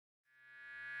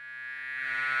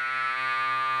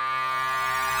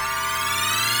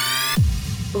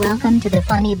Welcome to the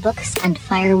Funny Books and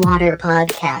Firewater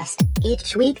podcast.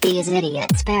 Each week these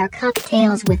idiots pair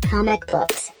cocktails with comic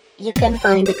books. You can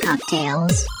find the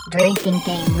cocktails, drinking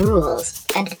game rules,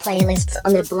 and playlists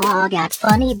on the blog at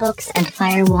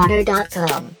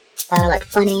funnybooksandfirewater.com. While at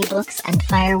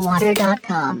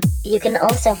funnybooksandfirewater.com, you can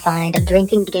also find a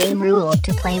drinking game rule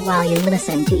to play while you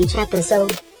listen to each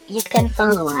episode. You can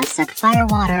follow us at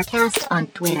FirewaterCast on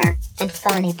Twitter, and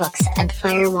Funny Books and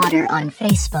Firewater on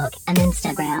Facebook and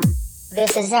Instagram.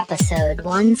 This is episode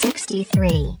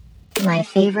 163. My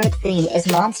favorite theme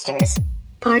is monsters.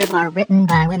 Part of our Written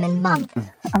by Women month.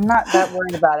 I'm not that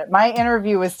worried about it. My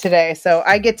interview was today, so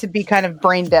I get to be kind of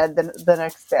brain dead the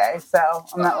next day. So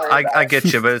I'm not worried. I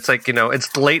get you, but it's like,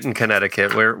 it's late in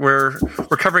Connecticut. We're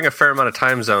covering a fair amount of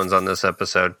time zones on this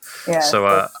episode. Yeah, so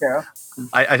that's true.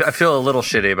 I feel a little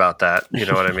shitty about that. You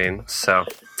know what I mean? So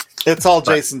it's all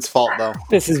Jason's fault, though.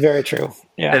 This is very true.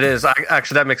 Yeah, it is.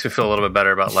 Actually, that makes me feel a little bit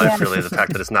better about life. Really, the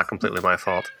fact that it's not completely my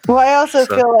fault. Well, I also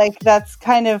feel like that's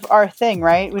kind of our thing,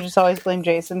 right? We just always blame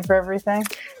Jason for everything.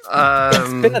 It's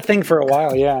been a thing for a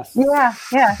while. Yeah. Yeah.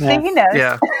 See, he knows.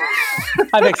 Yeah.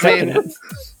 I've accepted it.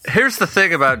 Here's the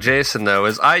thing about Jason, though,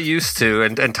 is I used to,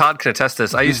 and Todd can attest to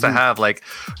this, I used to have, like,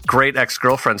 great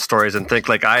ex-girlfriend stories and think,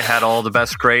 like, I had all the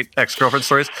best great ex-girlfriend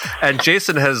stories. And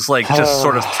Jason has, like, just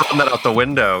sort of thrown that out the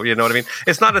window, you know what I mean?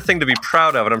 It's not a thing to be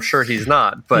proud of, and I'm sure he's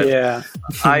not, but yeah.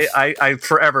 I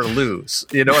forever lose,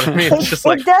 you know what I mean? It's just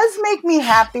like, it does make me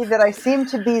happy that I seem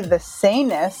to be the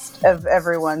sanest of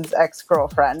everyone's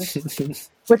ex-girlfriend.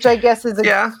 Which I guess is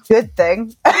a good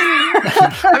thing.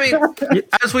 I mean,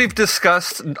 as we've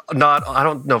discussed, I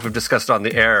don't know if we've discussed it on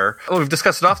the air. We've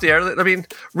discussed it off the air. I mean,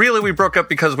 really, we broke up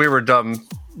because we were dumb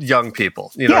young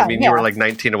people. You know what I mean? You were like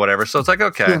 19 or whatever. So it's like,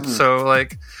 okay. Mm-hmm. So,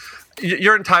 like,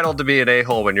 you're entitled to be an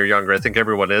a-hole when you're younger. I think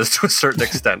everyone is to a certain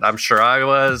extent. I'm sure I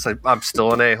was. I'm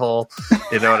still an a-hole.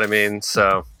 You know what I mean?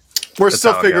 So we're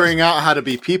still figuring out how to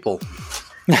be people.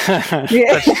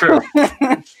 That's true.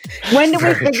 When do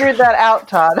we figure that out,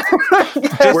 Todd?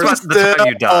 We're still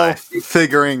you die.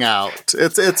 Figuring out.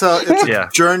 It's a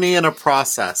journey and a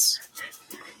process.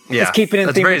 Yeah, it's keeping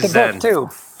in theme with the zen. book too.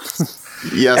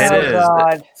 Yes, it is.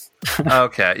 God.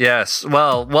 Okay, yes.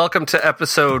 Well, welcome to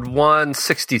episode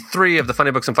 163 of the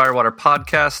Funny Books and Firewater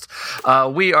podcast.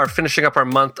 We are finishing up our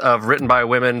month of Written by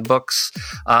Women books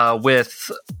with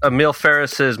Emile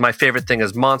Ferris's My Favorite Thing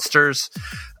is Monsters.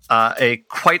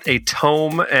 Quite a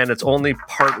tome, and it's only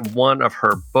part one of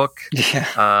her book.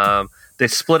 Yeah. They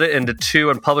split it into two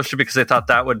and published it because they thought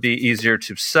that would be easier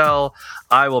to sell.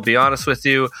 I will be honest with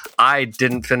you, I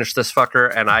didn't finish this fucker,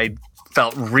 and I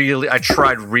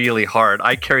tried really hard.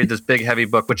 I carried this big, heavy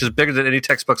book, which is bigger than any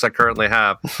textbooks I currently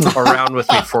have, around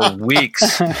with me for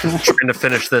weeks trying to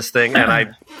finish this thing, and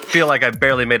I feel like I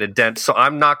barely made a dent. So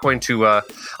I'm not going to, I'm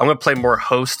going to play more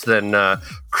host than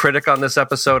critic on this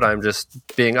episode. I'm just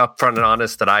being upfront and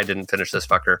honest that I didn't finish this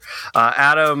fucker.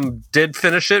 Adam did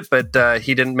finish it, but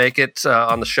he didn't make it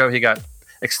on the show. He got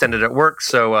extended at work,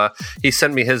 so he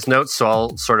sent me his notes, so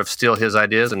I'll sort of steal his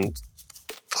ideas and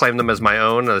claim them as my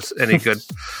own, as any good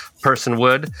person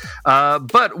would.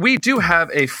 But we do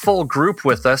have a full group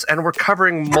with us, and we're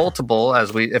covering multiple,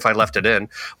 if I left it in,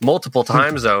 multiple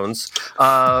time zones.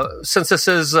 Since this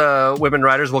is women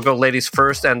writers, we'll go ladies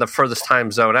first and the furthest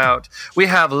time zone out. We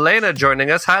have Lena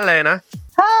joining us. Hi, Lena.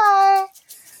 Hi.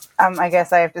 I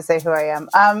guess I have to say who I am.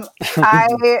 I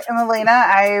am Elena.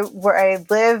 I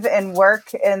live and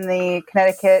work in the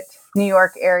Connecticut, New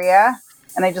York area.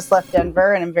 And I just left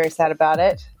Denver, and I'm very sad about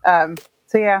it.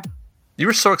 So yeah, you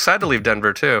were so excited to leave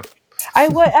Denver too.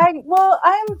 I'm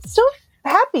still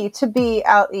happy to be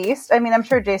out east. I mean, I'm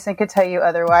sure Jason could tell you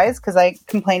otherwise because I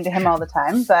complain to him all the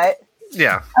time. But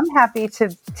yeah, I'm happy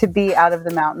to be out of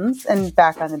the mountains and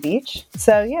back on the beach.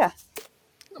 So yeah.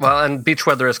 Well, and beach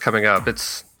weather is coming up.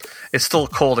 It's still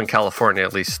cold in California,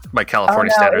 at least by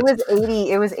California standards. It was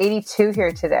 80. It was 82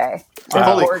 here today.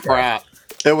 Holy crap!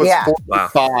 It was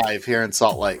 45 Wow. here in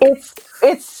Salt Lake.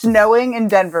 It's snowing in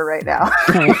Denver right now.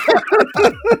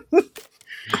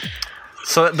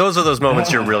 So those are those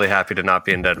moments you're really happy to not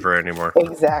be in Denver anymore.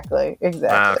 Exactly.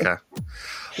 Okay.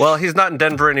 Well, he's not in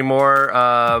Denver anymore.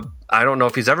 I don't know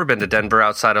if he's ever been to Denver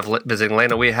outside of visiting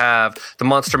Lena. We have the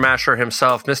Monster Masher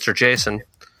himself, Mr. Jason.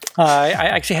 I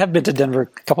actually have been to Denver a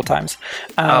couple times.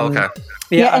 Okay.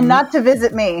 Yeah, and not to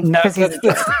visit me. No,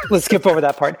 let's skip over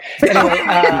that part.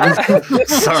 Anyway,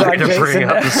 sorry to bring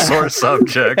up the sore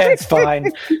subject. It's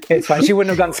fine. She wouldn't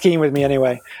have gone skiing with me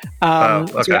anyway.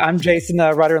 Okay. So I'm Jason,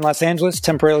 writer in Los Angeles,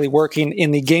 temporarily working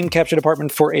in the game capture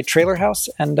department for a trailer house.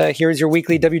 And here's your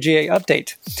weekly WGA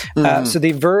update. So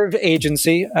the Verve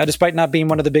agency, despite not being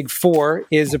one of the big four,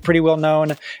 is a pretty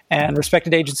well-known and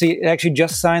respected agency. It actually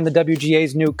just signed the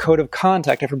WGA's new Code of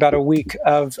Conduct after about a week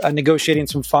of negotiating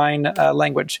some fine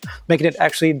language, making it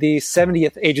actually the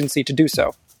 70th agency to do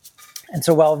so. And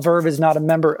so while Verve is not a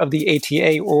member of the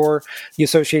ATA or the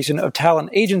Association of Talent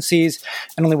Agencies,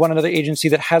 and only one other agency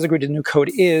that has agreed to the new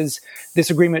code is, this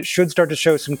agreement should start to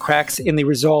show some cracks in the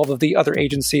resolve of the other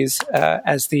agencies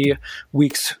as the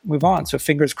weeks move on. So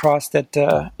fingers crossed that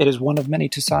it is one of many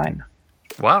to sign.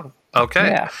 Wow. Okay.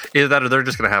 Yeah. Either that or they're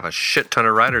just going to have a shit ton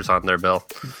of writers on their bill.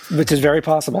 Which is very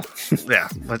possible. Yeah.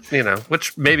 But,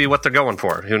 which may be what they're going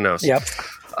for. Who knows? Yep.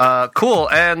 Cool.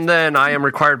 And then I am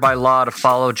required by law to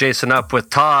follow Jason up with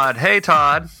Todd. Hey,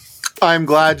 Todd. I'm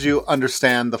glad you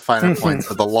understand the finer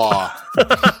points of the law.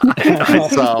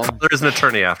 So there's an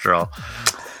attorney after all.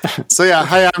 So yeah,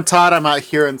 hi, I'm Todd. I'm out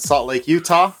here in Salt Lake,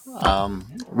 Utah,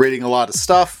 reading a lot of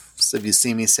stuff. So if you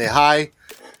see me, say hi.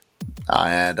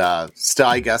 And still,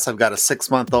 I guess I've got a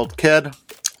 6-month-old kid,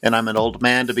 and I'm an old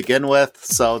man to begin with,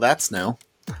 so that's new.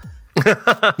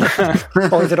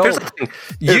 Or is it old?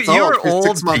 You're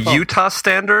old to Utah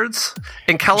standards.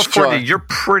 In California, You're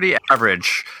pretty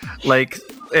average. Like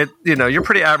you're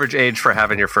pretty average age for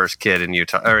having your first kid in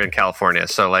Utah or in California.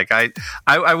 So like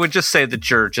I would just say that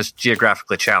you're just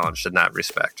geographically challenged in that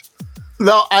respect.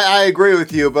 No, I agree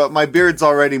with you, but my beard's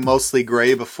already mostly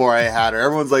gray before I had her.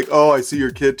 Everyone's like, "Oh, I see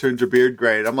your kid turned your beard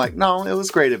gray." And I'm like, "No, it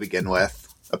was gray to begin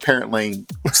with." Apparently,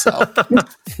 so.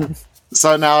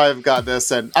 So now I've got this,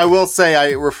 and I will say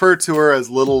I refer to her as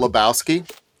Little Lebowski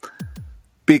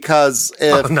because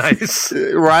nice,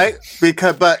 right?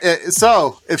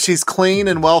 So if she's clean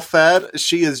and well fed,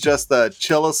 she is just the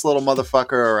chillest little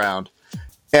motherfucker around,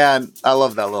 and I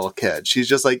love that little kid. She's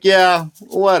just like, yeah,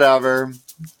 whatever.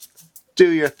 Do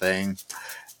your thing.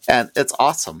 And it's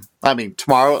awesome. I mean,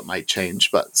 tomorrow it might change,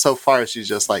 but so far she's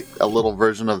just like a little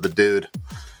version of the dude.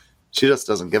 She just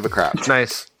doesn't give a crap.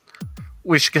 Nice.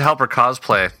 We should help her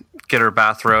cosplay. Get her a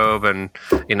bathrobe and,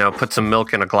 put some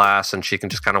milk in a glass and she can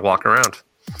just kind of walk around.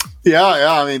 Yeah.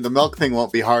 I mean, the milk thing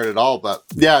won't be hard at all, but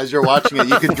yeah, as you're watching it,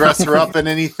 you can dress her up in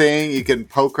anything. You can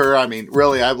poke her. I mean,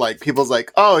 really, I'm like, people's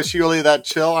like, oh, is she really that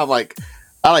chill? I'm like,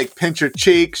 I pinch her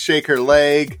cheek, shake her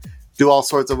leg, do all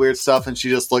sorts of weird stuff, and she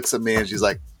just looks at me and she's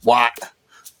like, "What?"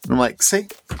 And I'm like, "See,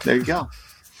 there you go."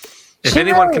 If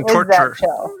anyone can torture,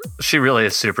 she really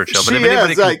is super chill. But if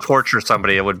anybody can torture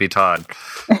somebody, it would be Todd.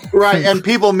 Right, and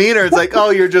people meet her. It's like, "Oh,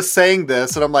 you're just saying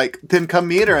this," and I'm like, "Then come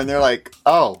meet her." And they're like,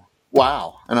 "Oh,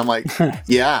 wow," and I'm like,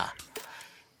 "Yeah."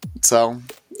 So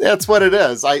that's what it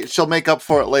is. She'll make up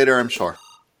for it later, I'm sure.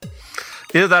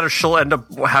 Either that or she'll end up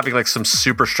having like some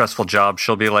super stressful job.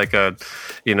 She'll be like a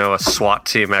SWAT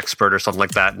team expert or something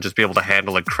like that and just be able to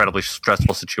handle incredibly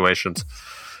stressful situations.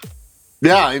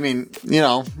 Yeah, I mean,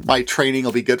 my training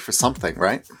will be good for something,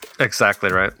 right?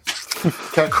 Exactly right.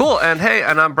 Okay. Cool. And hey,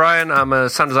 I'm Brian. I'm a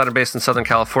sound designer based in Southern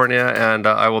California, and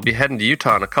I will be heading to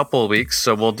Utah in a couple of weeks.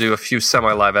 So we'll do a few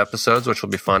semi-live episodes, which will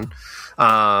be fun.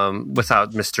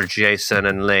 Without Mr. Jason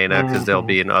and Lena, because they'll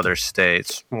be in other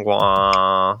states. Wah,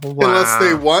 wah. Unless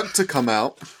they want to come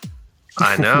out.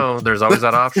 I know. There's always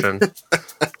that option.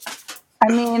 I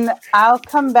mean, I'll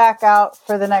come back out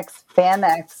for the next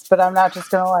FanX, but I'm not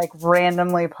just going to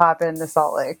randomly pop into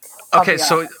Salt Lake. Okay,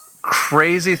 so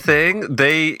crazy thing,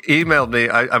 they emailed me.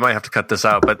 I might have to cut this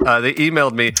out, but they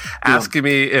emailed me asking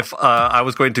me if I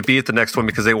was going to be at the next one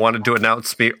because they wanted to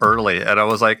announce me early. And I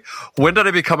was like, when did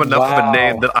I become enough of a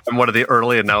name that I'm one of the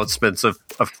early announcements of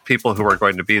people who are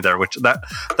going to be there? Which that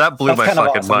blew my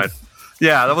fucking mind.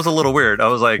 Yeah, that was a little weird. I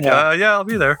was like, yeah, I'll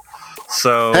be there.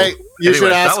 So hey, you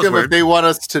should ask them if they want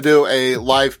us to do a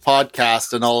live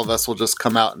podcast and all of us will just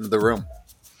come out into the room.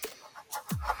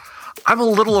 I'm a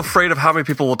little afraid of how many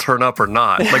people will turn up or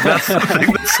not. Like that's the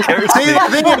thing that scares me. The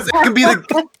thing is, it can be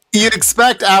you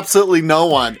expect absolutely no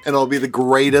one, and it'll be the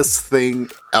greatest thing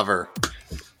ever.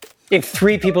 If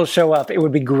 3 people show up, it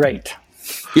would be great.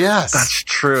 Yes, that's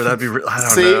true. That'd be.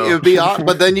 I don't know. It would be odd,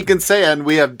 but then you can say, "And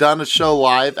we have done a show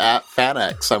live at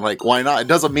FanX." I'm like, why not? It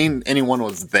doesn't mean anyone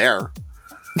was there.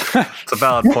 It's a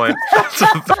valid point.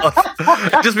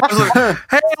 Just because, like,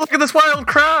 hey, look at this wild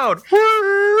crowd.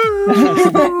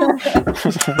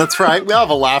 That's right. We have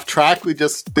a laugh track. We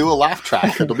just do a laugh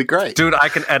track. It'll be great. Dude, I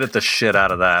can edit the shit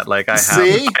out of that. Like I have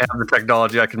the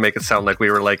technology. I can make it sound like we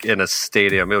were like in a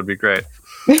stadium. It would be great.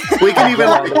 We can even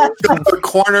go to a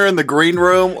corner in the green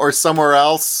room or somewhere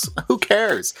else. Who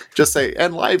cares? Just say,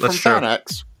 and live That's from true.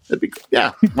 FanX.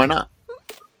 Why not?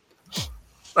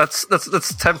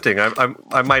 That's tempting.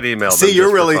 I might email them. See, just you're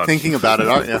for really fun. thinking about it,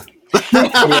 aren't you?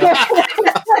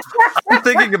 I'm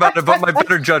thinking about it, but my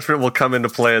better judgment will come into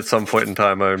play at some point in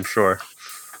time, I'm sure.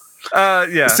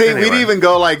 Yeah. See, anyway. we'd even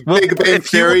go like Well, Big Bang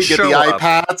if you would Theory, get the show up.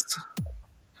 iPads.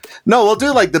 No, we'll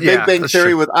do like the Yeah, Big Bang that's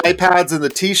Theory true. with iPads and the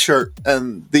T-shirt,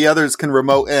 and the others can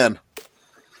remote in.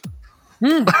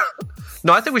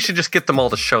 No, I think we should just get them all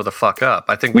to show the fuck up.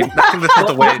 I think this is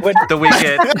the way that we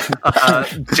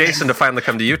get Jason to finally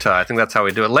come to Utah. I think that's how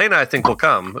we do it. Lena, I think, will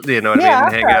come. You know what I mean?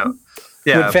 And hang out.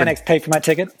 Yeah. Would FanX pay for my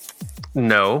ticket?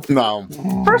 No. No,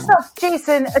 First off,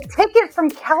 Jason, a ticket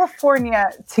from California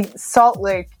to Salt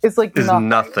Lake is like Is nothing.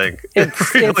 nothing.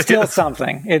 It's really still is.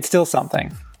 something. It's still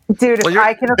something. Dude, if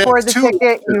I can afford the it's too-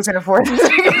 ticket, you can afford the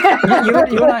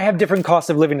ticket. You and I have different costs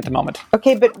of living at the moment.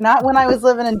 Okay, but not when I was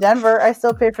living in Denver. I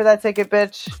still pay for that ticket,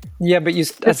 bitch. Yeah, but you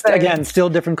saying. again still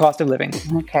different cost of living.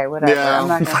 Okay, whatever. I'm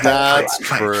yeah, not gonna that's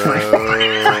true.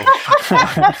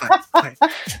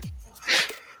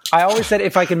 I always said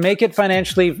if I can make it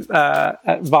financially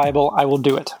viable, I will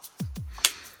do it.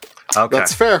 Okay.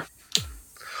 That's fair.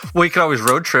 Well, you could always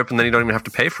road trip, and then you don't even have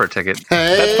to pay for a ticket.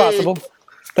 Hey, That's possible.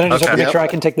 Then I just have to Okay. make sure I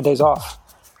can take the days off.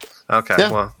 Okay,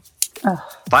 Yeah. well,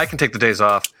 if I can take the days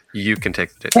off, you can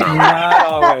take the days off. Not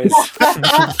always.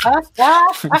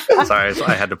 Sorry,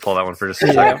 I had to pull that one for just a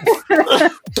second. Yeah.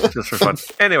 Just for fun.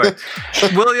 Anyway,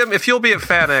 William, if you'll be at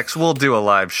FanX, we'll do a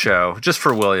live show just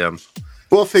for William.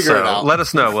 We'll figure it So out. let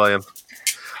us know, William.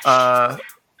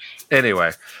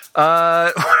 Anyway,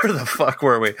 where the fuck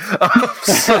were we?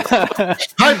 Hi,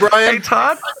 Hey, Brian.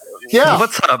 Todd. Yeah,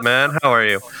 What's up, man? How are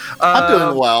you? I'm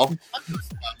doing well.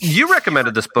 You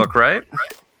recommended this book, right?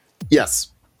 Yes.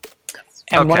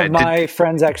 And one Okay, of my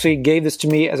friends actually gave this to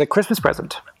me as a Christmas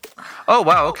present. Oh,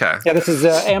 wow. Okay. Yeah, this is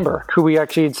Amber, who we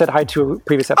actually said hi to a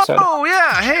previous episode. Oh,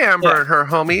 yeah. Hey, Amber Yeah. and her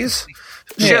homies.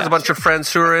 She Yeah. has a bunch of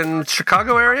friends who are in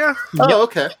Chicago area. Oh,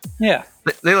 okay. Yeah.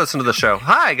 They listen to the show.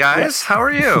 Hi, guys. How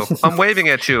are you? I'm waving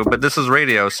at you, but this is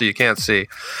radio, so you can't see.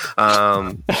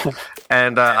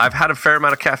 And I've had a fair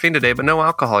amount of caffeine today, but no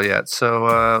alcohol yet. So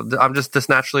I'm just this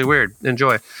naturally weird.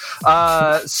 Enjoy.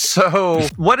 So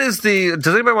what is does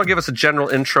anybody want to give us a general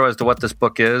intro as to what this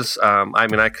book is? I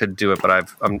mean, I could do it, but I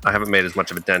haven't made as much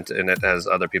of a dent in it as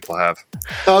other people have.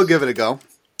 I'll give it a go.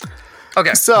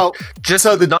 Okay. So, Just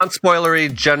so the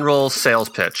non-spoilery general sales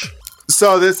pitch.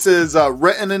 So this is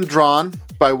written and drawn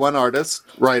by one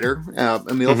writer,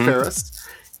 Emil Ferris.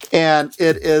 And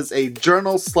it is a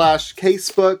journal /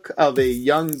 casebook of a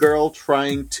young girl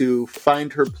trying to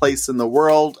find her place in the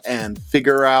world and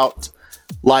figure out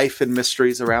life and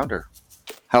mysteries around her.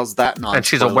 How's that not? And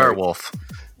she's a werewolf.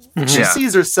 She Yeah.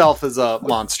 sees herself as a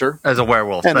monster. As a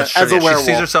werewolf. And That's as true. a Yeah, werewolf.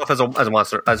 She sees herself as a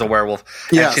monster, as a werewolf.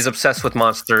 Yes. And she's obsessed with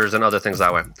monsters and other things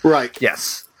that way. Right.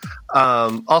 Yes.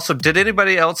 Also, did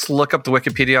anybody else look up the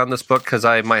Wikipedia on this book? Because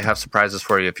I might have surprises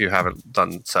for you if you haven't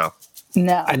done so.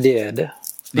 No. I did.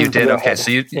 You did? Go Okay, ahead.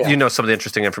 so you Yeah. know some of the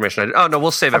interesting information I did. Oh, no,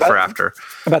 we'll save it for after.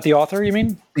 About the author, you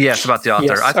mean? Yes, about the author.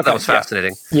 Yes, I thought okay, that was yeah.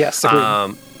 fascinating. Yes,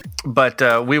 agreed.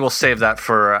 But we will save that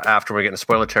for after we get into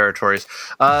spoiler territories.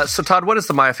 So, Todd, what is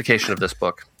the myification of this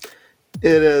book?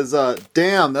 It is,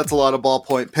 damn, that's a lot of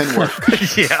ballpoint pen work.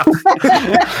 Yeah.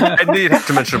 I knew you'd have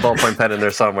to mention a ballpoint pen in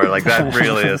there somewhere. Like, that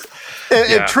really is.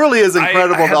 It truly is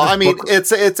incredible, I had though. this I mean, book-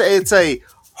 it's a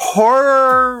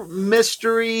horror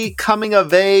mystery coming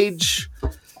of age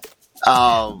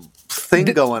thing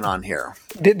going on here.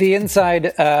 The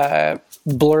inside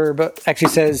blurb actually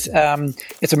says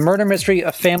it's a murder mystery,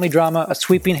 a family drama, a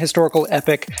sweeping historical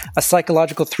epic, a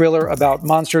psychological thriller about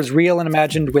monsters real and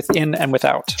imagined within and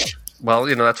without. Well,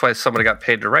 that's why somebody got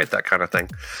paid to write that kind of thing.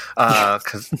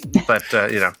 But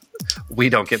we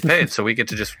don't get paid, so we get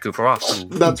to just goof off.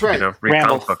 And, That's right. Read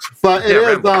Ramble. comic books. But it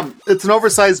is ramble. it's an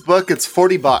oversized book. It's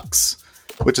 $40,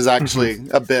 which is actually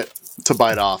a bit to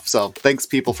bite off. So thanks,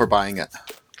 people, for buying it.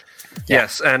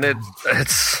 Yes, and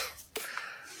it's.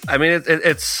 I mean,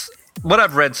 it's what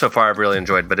I've read so far. I've really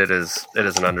enjoyed, but it is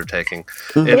an undertaking.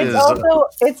 It It's is. also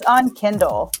it's on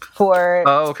Kindle for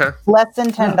Oh, okay. less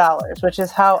than $10, which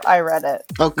is how I read it.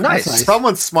 Oh, Nice.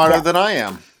 Someone's smarter than I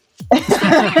am.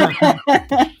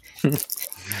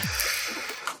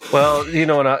 Well,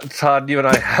 Todd, you and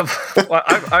I have. Well,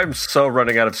 I'm so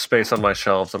running out of space on my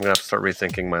shelves. I'm gonna have to start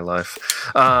rethinking my life.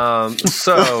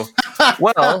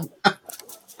 Well,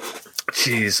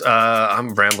 Jeez,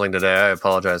 I'm rambling today. I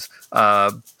apologize.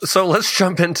 So let's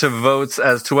jump into votes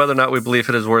as to whether or not we believe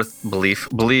it is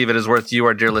worth you,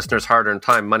 our dear listeners, hard-earned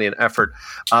time, money, and effort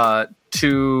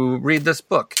to read this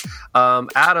book.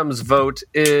 Adam's vote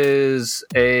is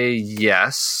a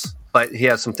yes, but he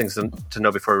has some things to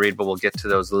know before we read, but we'll get to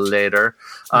those later.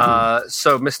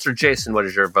 So, Mr. Jason, what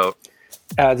is your vote?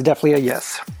 It's definitely a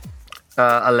yes.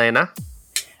 Elena?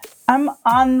 I'm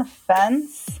on the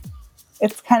fence.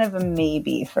 It's kind of a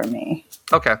maybe for me.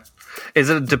 Okay.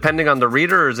 Is it depending on the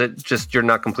reader, or is it just you're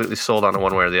not completely sold on it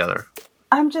one way or the other?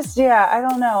 I'm just, I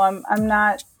don't know. I'm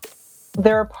not,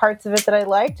 there are parts of it that I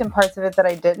liked and parts of it that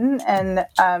I didn't. And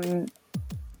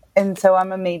so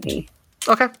I'm a maybe.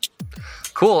 Okay.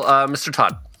 Cool. Mr.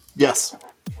 Todd? Yes.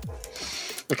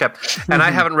 Okay. And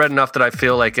I haven't read enough that I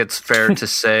feel like it's fair to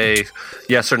say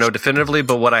yes or no definitively,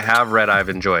 but what I have read, I've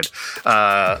enjoyed.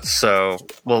 So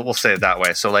we'll say it that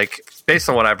way. So, like, based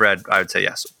on what I've read, I would say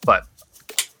yes. But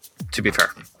to be fair,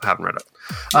 I haven't read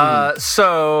it.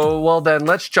 So then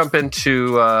let's jump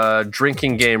into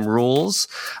drinking game rules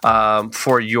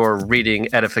for your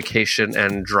reading edification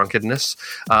and drunkenness.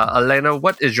 Elena,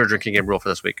 what is your drinking game rule for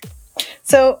this week?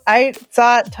 So I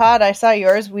saw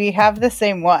yours. We have the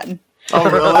same one. Oh,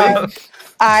 really?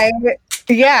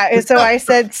 So I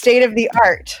said state of the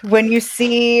art. When you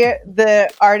see the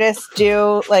artist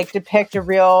depict a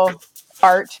real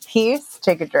art piece,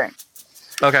 take a drink.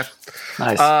 Okay.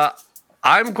 Nice.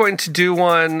 I'm going to do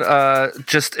one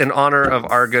just in honor of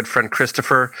our good friend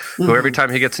Christopher, who every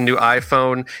time he gets a new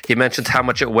iPhone, he mentions how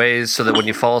much it weighs so that when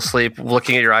you fall asleep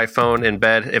looking at your iPhone in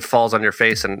bed, it falls on your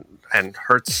face and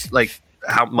hurts like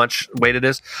how much weight it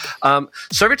is.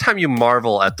 So every time you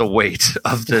marvel at the weight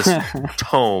of this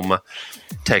tome,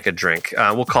 take a drink.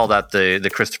 We'll call that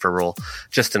the Christopher rule,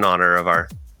 just in honor of our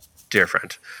dear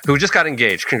friend who just got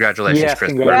engaged. Congratulations,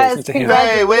 Chris. Congratulations to him.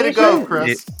 Hey, way to go,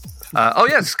 Chris. Oh,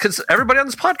 yes, because everybody on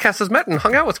this podcast has met and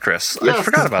hung out with Chris. Yes. I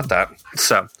forgot about that.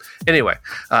 So, anyway,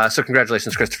 so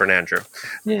congratulations, Christopher and Andrew.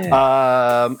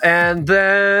 Yeah. And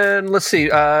then, let's see,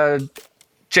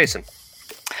 Jason.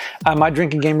 My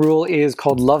drinking game rule is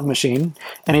called Love Machine.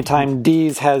 Anytime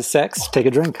Deez has sex, take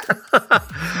a drink.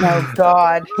 Oh,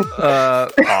 God.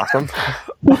 Awesome.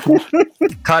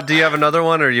 Todd, do you have another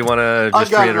one, or you want to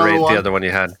just reiterate the other one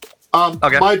you had?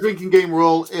 Okay. My drinking game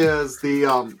rule is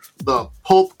the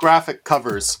pulp graphic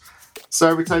covers. So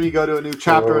every time you go to a new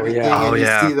chapter or anything and you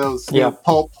see those new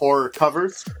pulp horror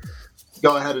covers,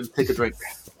 go ahead and take a drink.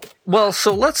 Well,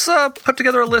 so let's put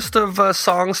together a list of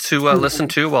songs to listen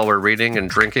to while we're reading and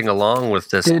drinking along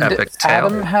with this epic tale.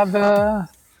 Adam have a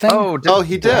thing?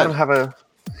 He did.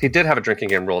 He did have a drinking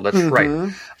game rule. That's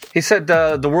right. He said,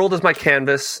 the world is my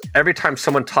canvas. Every time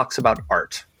someone talks about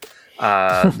art.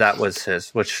 That was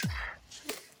his, which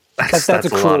that's a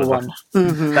cruel one.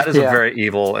 That is a very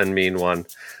evil and mean one.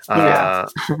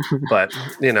 But,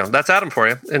 that's Adam for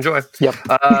you. Enjoy. Yep.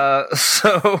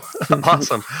 So,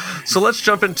 awesome. So let's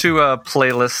jump into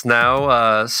playlists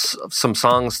now. Some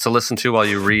songs to listen to while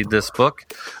you read this book.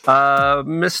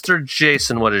 Mr.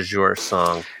 Jason, what is your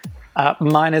song?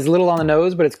 Mine is a little on the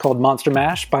nose, but it's called Monster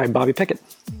Mash by Bobby Pickett.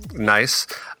 Nice.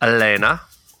 Elena?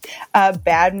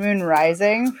 Bad Moon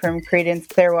Rising from Creedence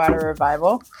Clearwater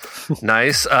Revival.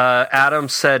 Nice. Adam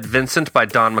said Vincent by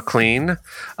Don McLean.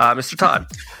 Mr. Todd?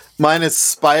 Mine is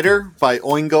Spider by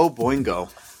Oingo Boingo.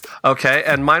 Okay,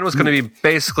 and mine was going to be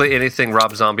basically anything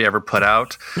Rob Zombie ever put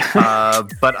out.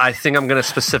 But I think I'm going to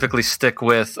specifically stick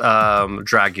with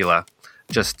Dragula.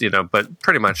 Just, but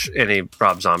pretty much any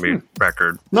Rob Zombie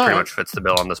record pretty much fits the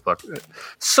bill on this book.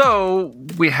 So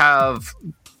we have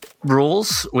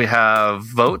rules, we have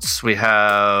votes, we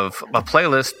have a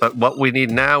playlist, but what we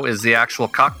need now is the actual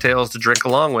cocktails to drink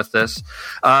along with this.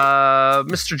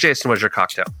 Mr. Jason, what's your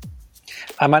cocktail?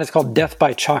 Mine is called Death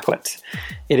by Chocolate.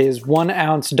 It is 1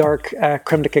 ounce dark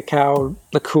creme de cacao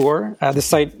liqueur. The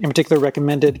site in particular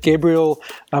recommended Gabriel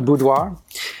Boudoir.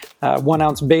 1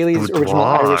 ounce Bailey's original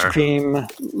Irish cream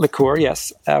liqueur,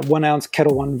 yes. 1 ounce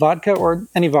Kettle One vodka or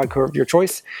any vodka of your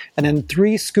choice. And then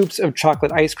 3 scoops of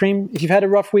chocolate ice cream. If you've had a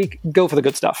rough week, go for the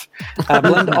good stuff.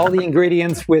 Blend all the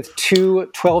ingredients with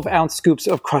 2 12-ounce scoops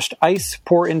of crushed ice.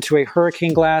 Pour into a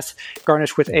hurricane glass.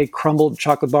 Garnish with a crumbled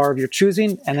chocolate bar of your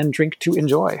choosing. And then drink to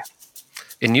enjoy.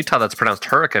 In Utah, that's pronounced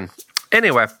hurricane.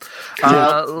 Anyway,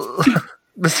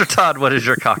 Mr. Todd, what is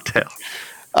your cocktail?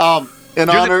 You're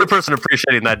the only person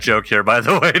appreciating that joke here, by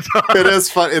the way, Todd. It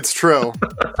is fun. It's true.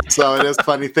 So it is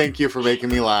funny. Thank you for making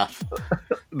me laugh.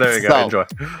 There you go. Enjoy.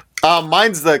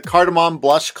 Mine's the cardamom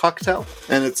blush cocktail,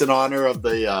 and it's in honor of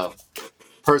the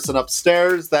person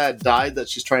upstairs that died that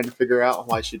she's trying to figure out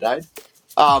why she died.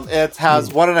 It has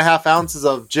 1.5 ounces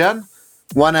of gin,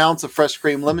 1 ounce of fresh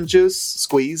cream lemon juice,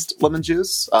 squeezed lemon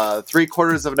juice,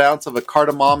 3/4 of an ounce of a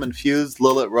cardamom infused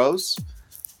Lillet rose,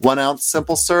 1 ounce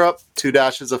simple syrup, 2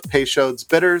 dashes of Peychaud's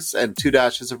bitters, and 2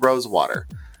 dashes of rose water.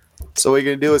 So what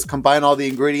you're going to do is combine all the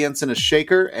ingredients in a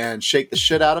shaker and shake the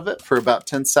shit out of it for about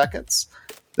 10 seconds.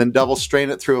 Then double strain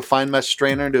it through a fine mesh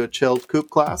strainer into a chilled coupe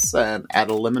glass and add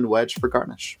a lemon wedge for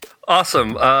garnish.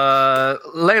 Awesome.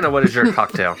 Lena, what is your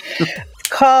cocktail?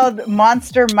 Called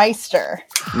Monster Meister.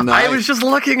 Nice. I was just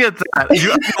looking at that.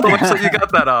 What website you got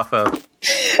that off of?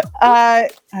 I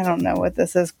don't know what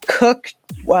this is. Cook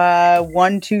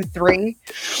 1, 2, 3.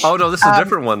 Oh, no, this is a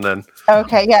different one then.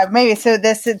 Okay, yeah, maybe. So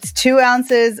it's 2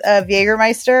 ounces of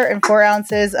Jägermeister and 4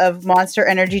 ounces of Monster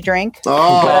Energy drink.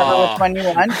 Whatever, which one you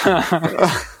want.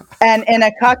 And in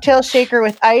a cocktail shaker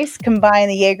with ice, combine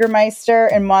the Jägermeister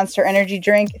and Monster Energy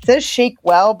drink. It says shake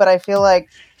well, but I feel like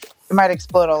it might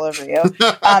explode all over you.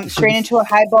 Strain into a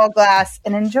highball glass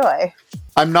and enjoy.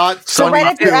 I'm not so right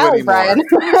up your alley, Brian.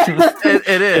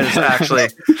 It is, actually.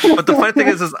 But the funny thing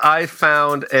is I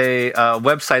found a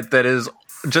website that is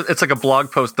just, it's like a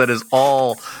blog post that is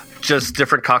all just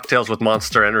different cocktails with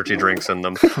Monster Energy drinks in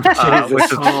them,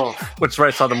 which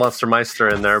right saw the Monster Meister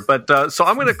in there. But so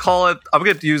I'm going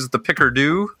to use the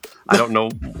Picardoo. I don't know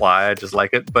why, I just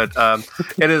like it, but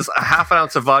it is a half an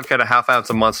ounce of vodka and a half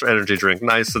ounce of Monster Energy drink.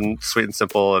 Nice and sweet and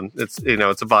simple, and it's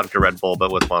a vodka Red Bull,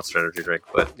 but with Monster Energy drink.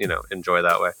 But enjoy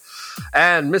that way.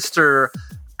 And Mr.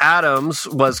 Adams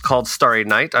was called Starry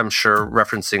Night. I'm sure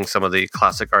referencing some of the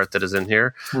classic art that is in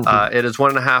here. Mm-hmm. It is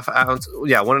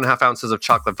 1.5 ounces of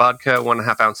chocolate vodka,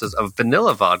 1.5 ounces of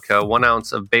vanilla vodka, 1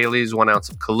 ounce of Bailey's, 1 ounce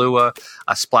of Kahlua,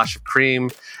 a splash of cream.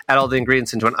 Add all the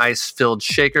ingredients into an ice-filled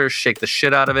shaker, shake the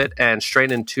shit out of it, and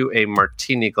strain into a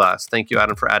martini glass. Thank you,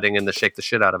 Adam, for adding in the shake the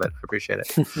shit out of it. I appreciate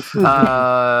it.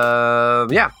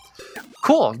 Yeah.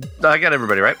 Cool. I got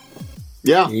everybody, right?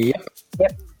 Yeah. Yep.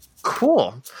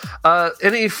 Cool.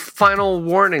 Any final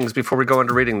warnings before we go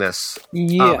into reading this?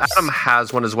 Yes. Adam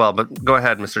has one as well, but go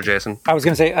ahead, Mr. Jason. I was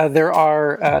going to say there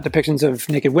are depictions of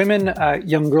naked women,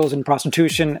 young girls in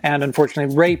prostitution, and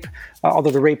unfortunately rape,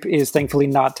 although the rape is thankfully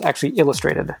not actually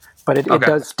illustrated, but it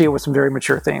does deal with some very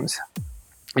mature themes.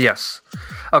 Yes.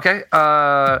 Okay.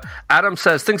 Adam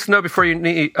says, things to know before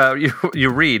you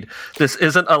read. This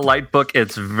isn't a light book.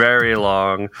 It's very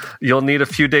long. You'll need a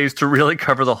few days to really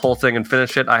cover the whole thing and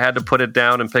finish it. I had to put it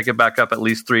down and pick it back up at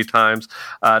least 3 times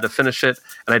to finish it.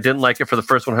 And I didn't like it for the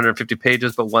first 150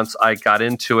 pages, but once I got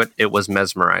into it, it was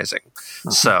mesmerizing.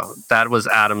 Uh-huh. So that was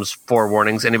Adam's 4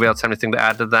 warnings. Anybody else have anything to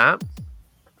add to that?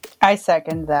 I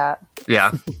second that.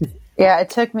 Yeah. Yeah, it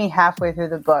took me halfway through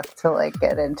the book to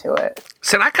get into it.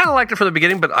 See, I kind of liked it from the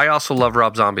beginning, but I also love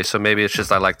Rob Zombie, so maybe it's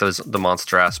just I like the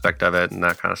monster aspect of it and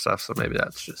that kind of stuff. So maybe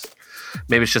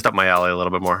it's just up my alley a little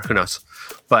bit more. Who knows?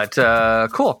 But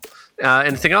cool.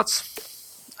 Anything else?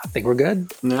 I think we're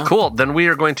good. Yeah. Cool. Then we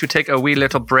are going to take a wee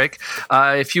little break.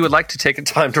 If you would like to take a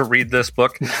time to read this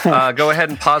book, go ahead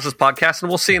and pause this podcast, and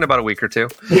we'll see you in about a week or 2.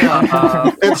 Yeah.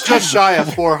 It's just shy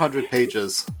of 400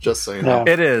 pages, just so you know.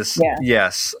 It is. Yeah.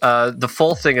 Yes. The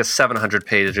full thing is 700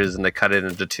 pages, and they cut it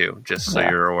into 2, just so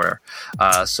you're aware.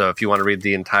 So if you want to read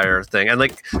the entire thing, and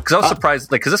because I was surprised,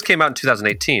 because this came out in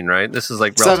 2018, right? This is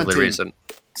relatively recent.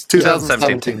 It's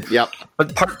 2017. Yep.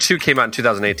 But part 2 came out in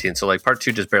 2018, so part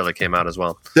 2 just barely came out as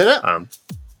well. Did it?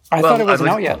 I thought it wasn't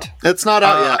out yet. It's not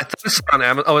out yet. I thought I saw it on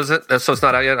Amazon. Oh, is it? So it's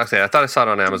not out yet? Okay, I thought I saw it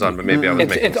on Amazon, but maybe I was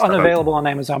making It's unavailable on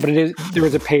Amazon, but there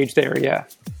was a page there, yeah.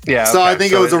 Yeah. So I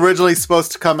think it was originally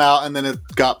supposed to come out, and then it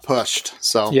got pushed.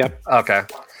 So Yep. Okay.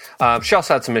 She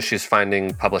also had some issues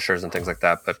finding publishers and things like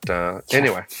that. But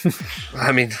anyway,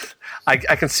 I mean, I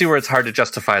can see where it's hard to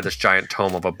justify this giant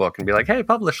tome of a book and be like, hey,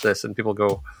 publish this. And people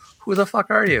go, who the fuck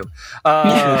are you?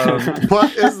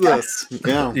 what is this?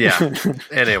 Yeah. Yeah.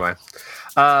 Anyway.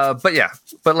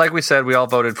 But like we said, we all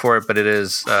voted for it, but it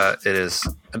is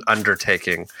an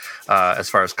undertaking as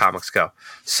far as comics go.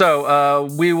 So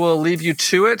we will leave you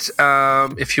to it.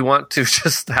 If you want to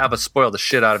just have us spoil the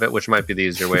shit out of it, which might be the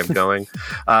easier way of going,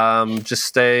 just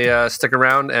stick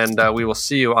around, and we will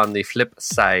see you on the flip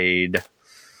side.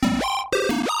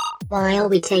 While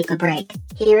we take a break,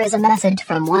 here is a message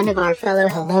from one of our fellow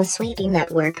Hello Sweetie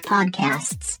Network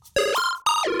podcasts.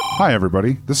 Hi,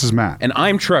 everybody. This is Matt. And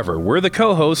I'm Trevor. We're the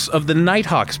co-hosts of the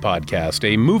Nighthawks podcast,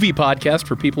 a movie podcast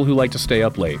for people who like to stay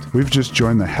up late. We've just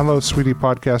joined the Hello Sweetie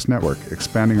Podcast Network,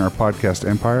 expanding our podcast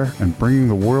empire and bringing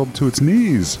the world to its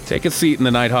knees. Take a seat in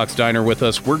the Nighthawks diner with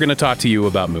us. We're going to talk to you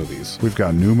about movies. We've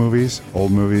got new movies,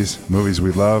 old movies, movies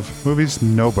we love, movies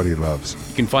nobody loves.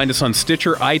 You can find us on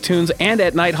Stitcher, iTunes, and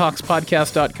at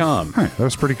nighthawkspodcast.com. Hey, that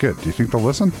was pretty good. Do you think they'll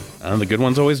listen? The good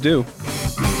ones always do.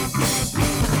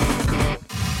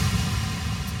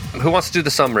 Who wants to do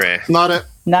the summary? Not it.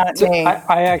 Not me.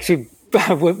 I actually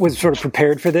was sort of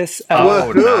prepared for this.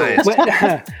 Oh, nice.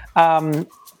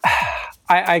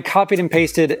 I copied and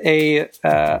pasted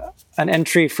an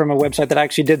entry from a website that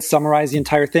actually did summarize the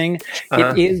entire thing.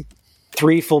 It is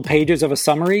 3 full pages of a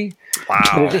summary.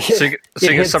 Wow. So you're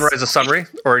going to summarize a summary,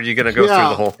 or are you going to go through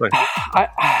the whole thing?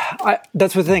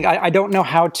 That's the thing. I don't know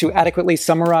how to adequately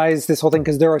summarize this whole thing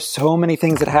because there are so many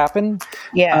things that happen.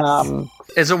 Yes.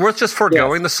 Is it worth just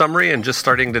foregoing the summary and just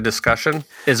starting the discussion?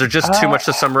 Is there just too much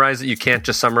to summarize that you can't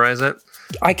just summarize it?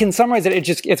 I can summarize it.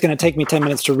 It's going to take me 10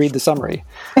 minutes to read the summary.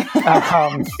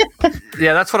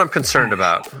 Yeah, that's what I'm concerned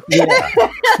about. Yeah.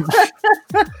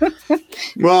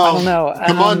 Well, I don't know.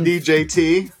 Come on,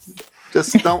 DJT.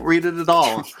 Just don't read it at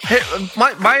all. Hey,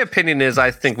 my opinion is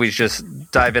I think we just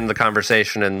dive into the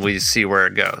conversation and we see where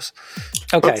it goes.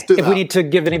 Okay. Let's do If that. we need to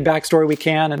give any backstory, we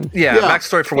can. And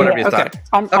Backstory for whatever you okay. thought.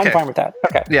 I'm fine with that.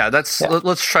 Okay. Yeah,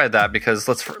 let's try that because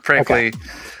frankly,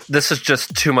 this is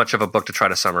just too much of a book to try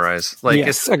to summarize. Like,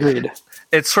 yes, agreed.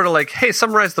 It's sort of like, hey,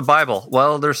 summarize the Bible.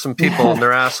 Well, there's some people and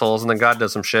they're assholes, and then God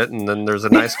does some shit, and then there's a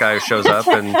nice guy who shows up,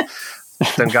 and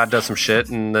then God does some shit,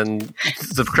 and then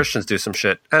the Christians do some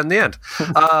shit. And in the end,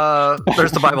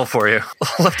 there's the Bible for you.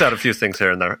 Left out a few things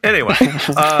here and there. Anyway,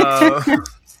 that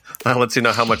lets you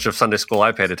know how much of Sunday school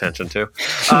I paid attention to.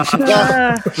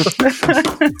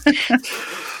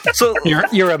 So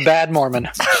You're a bad Mormon.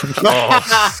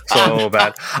 Oh, so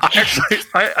bad.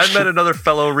 I met another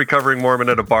fellow recovering Mormon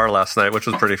at a bar last night, which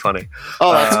was pretty funny.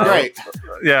 Oh, that's great.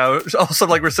 Yeah. Also,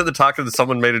 like, we're sitting there talking, and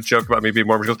someone made a joke about me being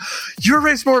Mormon. She goes, "You were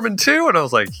raised Mormon too?" And I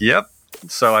was like, "Yep."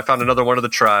 So I found another one of the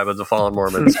tribe of the fallen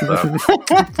Mormons.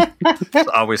 It's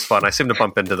always fun. I seem to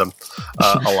bump into them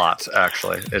a lot,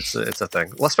 actually. It's a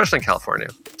thing. Well, especially in California.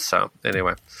 So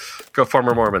anyway, go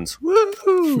former Mormons.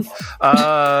 Woo-hoo!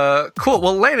 Cool.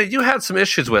 Well, Lena, you had some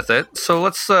issues with it. So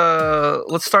let's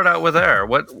start out with there.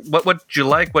 What did you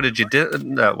like? What did you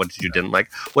didn't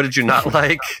like? What did you not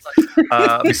like?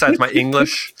 Besides my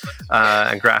English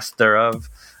and grasp thereof.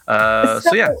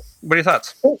 So yeah, what are your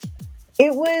thoughts?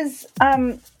 It was,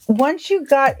 once you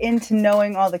got into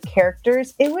knowing all the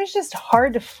characters, it was just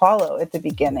hard to follow at the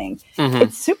beginning. Mm-hmm.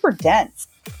 It's super dense.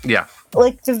 Yeah.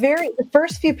 Like the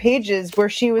first few pages where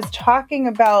she was talking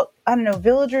about, I don't know,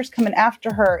 villagers coming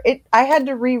after her. I had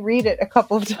to reread it a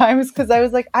couple of times because I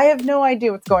was like, I have no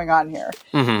idea what's going on here.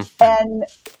 Mm-hmm.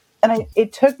 And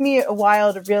it took me a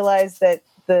while to realize that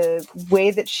the way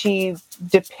that she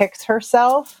depicts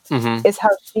herself is how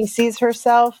she sees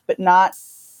herself, but not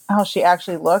how she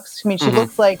actually looks. I mean, she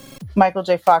looks like Michael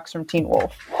J. Fox from Teen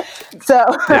Wolf. So,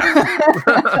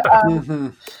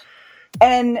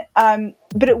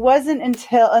 but it wasn't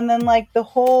until, and then like the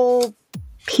whole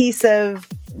piece of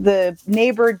the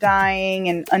neighbor dying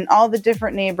and all the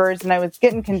different neighbors, and I was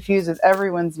getting confused with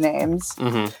everyone's names.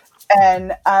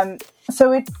 And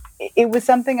so it was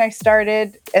something I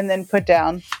started and then put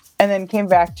down and then came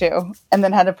back to and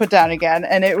then had to put down again.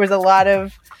 And it was a lot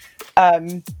of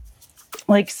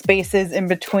like spaces in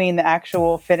between the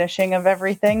actual finishing of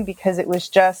everything, because it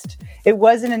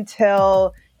wasn't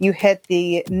until you hit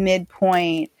the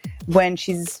midpoint when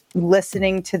she's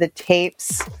listening to the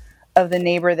tapes of the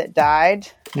neighbor that died.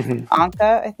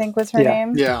 Anka, I think was her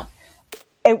name. Yeah.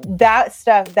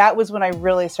 That was when I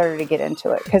really started to get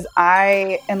into it, because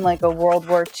I am like a World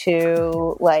War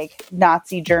II, like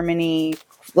Nazi Germany,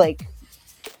 like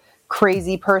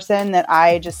crazy person that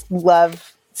I just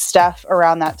love stuff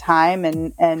around that time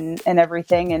and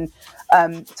everything. And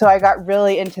so I got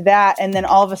really into that, and then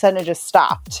all of a sudden it just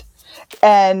stopped.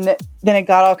 And then it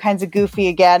got all kinds of goofy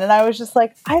again. And I was just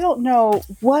like, I don't know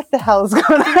what the hell is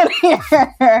going on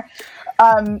here.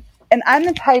 And I'm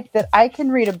the type that I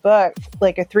can read a book,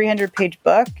 like a 300-page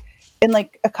book, in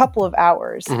like a couple of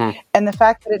hours. And the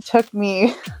fact that it took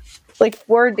me like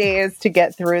 4 days to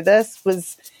get through this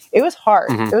was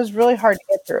hard. It was really hard to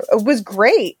get through. It was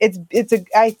great.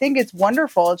 I think it's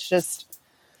wonderful. It's just,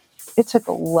 it took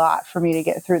a lot for me to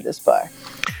get through this book.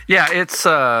 Yeah,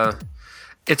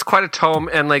 it's quite a tome,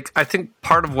 and like I think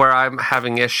part of where I'm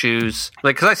having issues,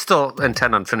 like, because I still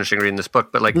intend on finishing reading this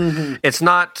book, but like it's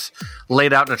not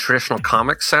laid out in a traditional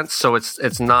comic sense, so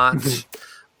it's not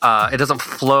it doesn't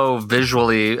flow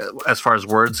visually as far as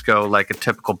words go like a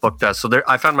typical book does. So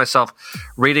I found myself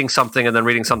reading something and then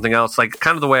reading something else, like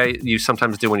kind of the way you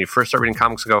sometimes do when you first start reading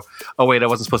comics and go, oh wait, I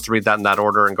wasn't supposed to read that in that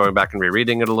order, and going back and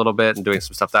rereading it a little bit and doing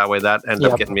some stuff that way. That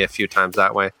ended up getting me a few times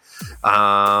that way.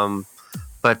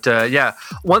 But yeah,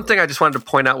 one thing I just wanted to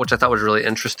point out, which I thought was really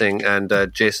interesting,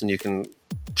 and Jason, you can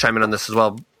chime in on this as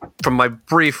well. from my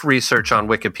brief research on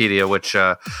Wikipedia, which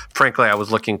frankly I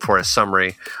was looking for a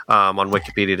summary on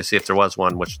Wikipedia to see if there was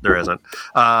one, which there isn't.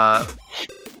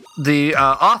 The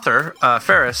author,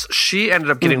 Ferris, she ended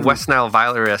up getting West Nile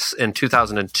virus in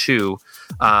 2002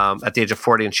 at the age of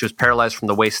 40, and she was paralyzed from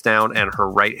the waist down and her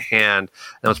right hand.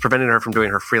 That was preventing her from doing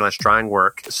her freelance drawing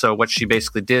work. So what she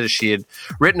basically did is she had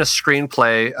written a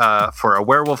screenplay for a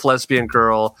werewolf lesbian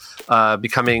girl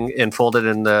becoming enfolded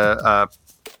in the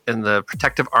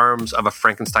protective arms of a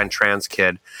Frankenstein trans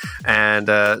kid. And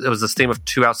it was this theme of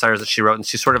two outsiders that she wrote, and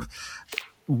she sort of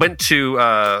went to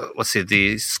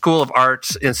the School of Art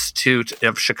Institute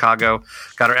of Chicago,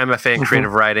 got her MFA in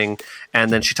creative writing,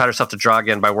 and then she taught herself to draw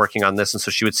again by working on this. And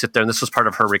so she would sit there, and this was part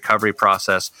of her recovery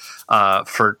process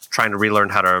for trying to relearn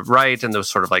how to write, and there was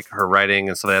sort of like her writing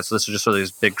and stuff like that. So this was just sort of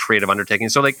this big creative undertaking.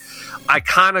 So like, I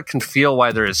kind of can feel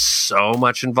why there is so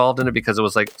much involved in it, because it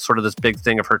was like sort of this big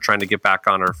thing of her trying to get back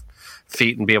on her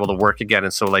feet and be able to work again.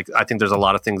 And so like, I think there's a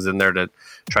lot of things in there to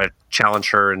try to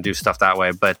challenge her and do stuff that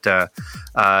way. But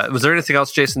was there anything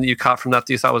else, Jason, that you caught from that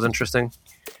you thought was interesting?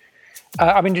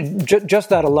 I mean, just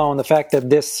that alone, the fact that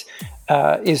this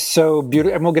is so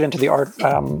beautiful, and we'll get into the art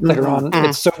later on.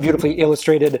 It's so beautifully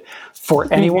illustrated for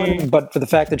anyone, but for the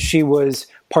fact that she was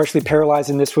partially paralyzed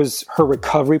and this was her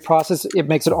recovery process, it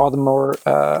makes it all the more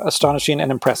astonishing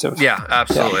and impressive. Yeah,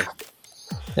 absolutely.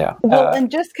 Yeah. Well,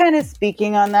 and just kind of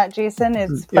speaking on that, Jason,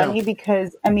 it's funny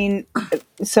because, I mean,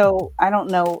 so I don't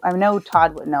know. I know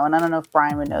Todd would know, and I don't know if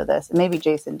Brian would know this. Maybe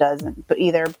Jason doesn't,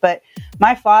 but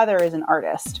my father is an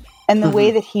artist, and the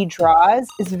way that he draws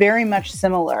is very much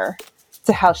similar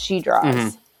to how she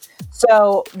draws.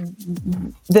 So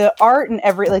the art and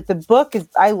the book is,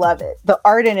 I love it. The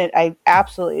art in it, I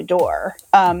absolutely adore.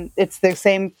 It's the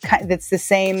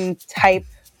same type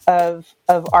of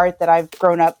art that I've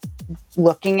grown up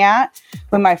looking at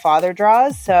when my father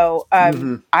draws. So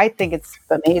I think it's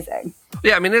amazing.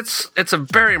 Yeah, I mean, it's a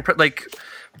very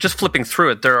just flipping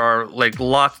through it, there are like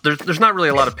lots. There's not really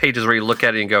a lot of pages where you look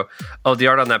at it and go, "Oh, the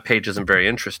art on that page isn't very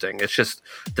interesting." It's just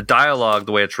the dialogue,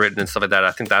 the way it's written, and stuff like that.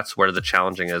 I think that's where the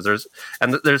challenging is.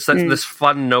 There's this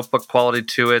fun notebook quality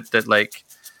to it that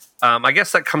I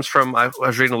guess that comes from, I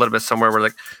was reading a little bit somewhere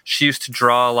where she used to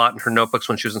draw a lot in her notebooks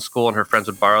when she was in school, and her friends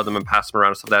would borrow them and pass them around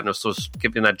and stuff like that. And it was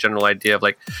giving that general idea of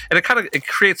and it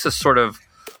creates this sort of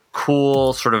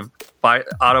cool sort of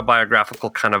autobiographical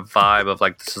kind of vibe of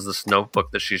this is this notebook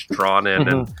that she's drawn in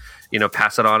and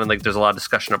pass it on. And there's a lot of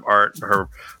discussion of art. Her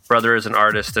brother is an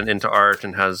artist and into art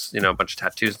and has a bunch of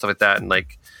tattoos and stuff like that. And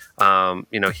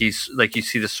he's you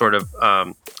see this sort of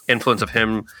influence of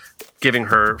him giving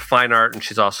her fine art, and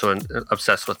she's also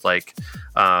obsessed with pop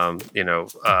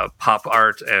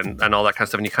art and all that kind of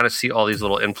stuff. And you kind of see all these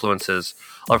little influences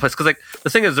all over the place. Because the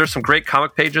thing is, there's some great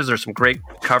comic pages, there's some great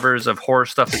covers of horror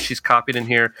stuff that she's copied in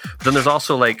here. But then there's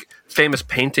also famous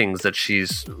paintings that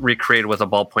she's recreated with a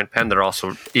ballpoint pen that are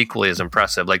also equally as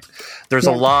impressive. There's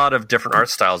a lot of different art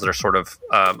styles that are sort of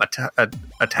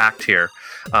attacked here,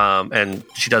 and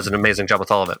she does an amazing job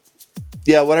with all of it.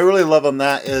 Yeah, what I really love on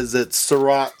that is it's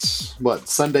Surratt's,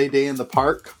 Sunday Day in the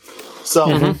Park.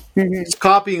 So it's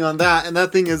copying on that, and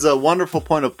that thing is a wonderful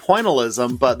point of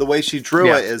pointillism, but the way she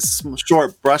drew it is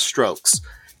short brushstrokes.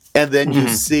 And then you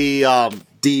see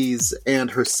Dees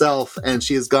and herself, and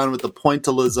she has gone with the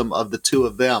pointillism of the two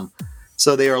of them.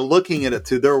 So they are looking at it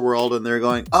through their world, and they're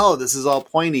going, oh, this is all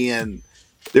pointy, and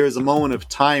there is a moment of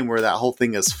time where that whole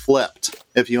thing is flipped,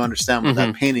 if you understand what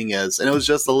that painting is. And it was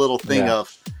just a little thing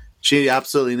of... She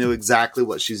absolutely knew exactly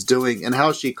what she's doing and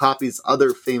how she copies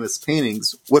other famous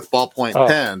paintings with ballpoint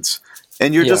pens.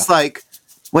 And you're just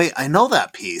wait, I know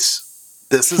that piece.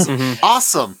 This is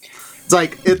awesome.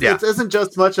 It's it isn't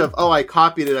just much of, oh, I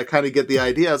copied it, I kind of get the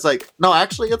idea. It's no,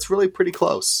 actually, it's really pretty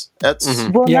close. That's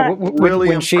really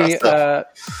when impressive.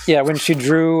 When she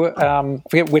drew, I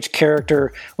forget which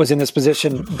character was in this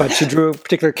position, but she drew a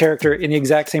particular character in the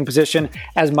exact same position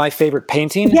as my favorite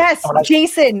painting. Yes,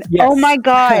 Jason. Yes. Oh my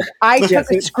God. I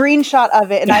took a screenshot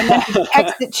of it and I meant to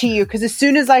text it to you because as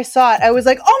soon as I saw it, I was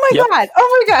like, oh my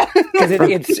God.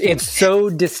 Because it's so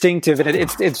distinctive, and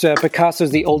it's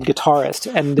Picasso's The Old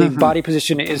Guitarist, and the body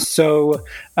position is so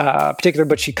particular,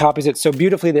 but she copies it so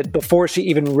beautifully that before she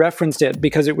even referenced it,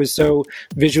 because it was so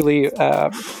visually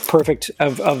perfect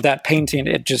of that painting,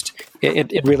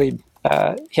 it really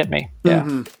hit me.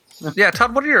 Yeah,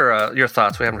 Todd, what are your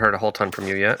thoughts? We haven't heard a whole ton from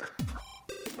you yet.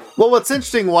 Well, what's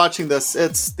interesting watching this,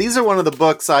 these are one of the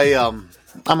books I'm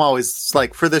always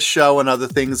for this show and other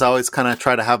things, I always kind of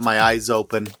try to have my eyes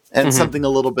open and something a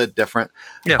little bit different.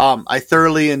 I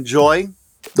thoroughly enjoy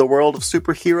the world of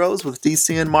superheroes with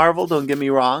DC and Marvel, don't get me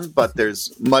wrong, but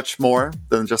there's much more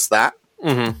than just that.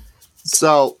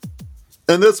 So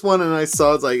And this one, and I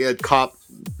saw it's like it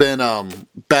been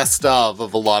best of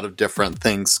a lot of different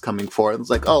things coming forward. It was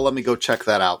like, oh, let me go check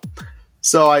that out.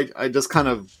 So I just kind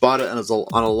of bought it and it was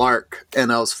on a lark,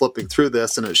 and I was flipping through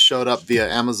this, and it showed up via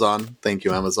Amazon. Thank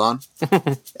you, Amazon.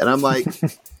 And I'm like,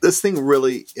 this thing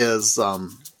really is.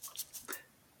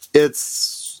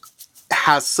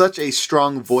 Has such a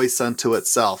strong voice unto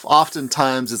itself.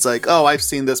 Oftentimes, it's like, oh, I've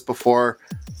seen this before,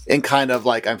 and kind of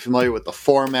like I'm familiar with the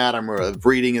format. I'm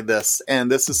reading of this,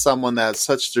 and this is someone that has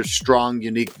such a strong,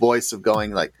 unique voice of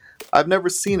going like, I've never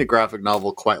seen a graphic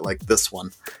novel quite like this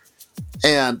one,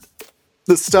 and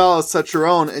the style is such her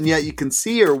own, and yet you can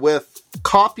see her with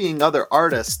copying other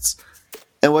artists,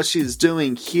 and what she's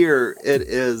doing here, it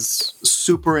is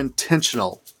super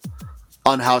intentional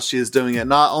on how she is doing it.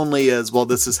 Not only as, well,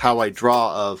 this is how I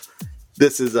draw, of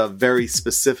this is a very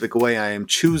specific way I am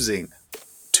choosing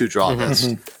to draw this.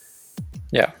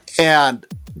 Yeah. And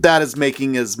that is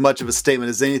making as much of a statement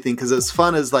as anything, because as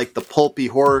fun as like the pulpy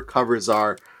horror covers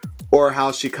are, or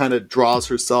how she kind of draws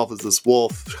herself as this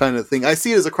wolf kind of thing. I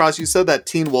see it as a cross. You said that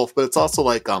Teen Wolf, but it's also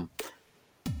like I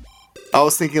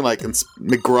was thinking like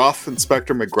McGruff,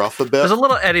 Inspector McGruff a bit. There's a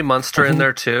little Eddie Munster in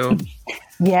there too.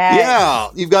 Yeah,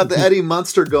 you've got the Eddie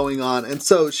Munster going on, and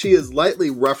so she is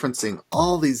lightly referencing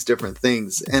all these different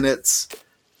things, and it's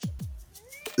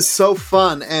so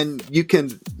fun, and you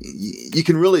can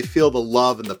really feel the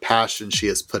love and the passion she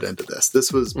has put into this.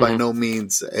 This was by no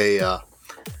means a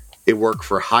work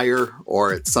for hire,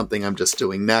 or it's something I'm just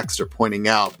doing next or pointing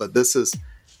out, but this is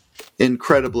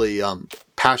incredibly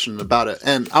passionate about it.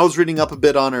 And I was reading up a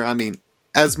bit on her. I mean,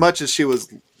 as much as she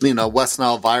was, West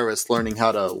Nile virus learning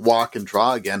how to walk and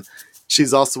draw again,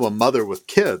 she's also a mother with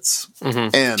kids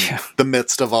and the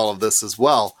midst of all of this as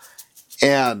well.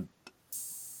 And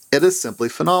it is simply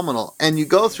phenomenal. And you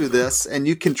go through this and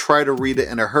you can try to read it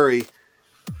in a hurry.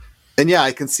 And yeah,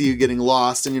 I can see you getting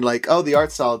lost, and you're like, oh, the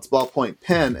art style, it's ballpoint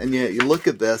pen. And yet you look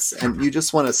at this and you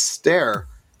just want to stare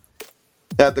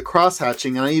at the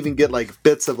cross-hatching. And I even get like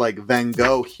bits of like Van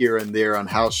Gogh here and there on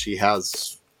how she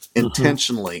has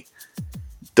intentionally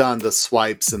done the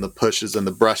swipes and the pushes and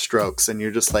the brush strokes. And you're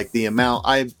just like, the amount,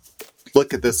 I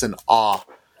look at this in awe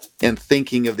and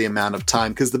thinking of the amount of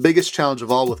time. Because the biggest challenge of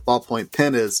all with ballpoint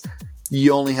pen is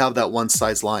you only have that one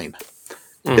size line.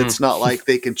 It's not like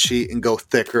they can cheat and go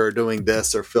thicker or doing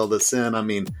this or fill this in. I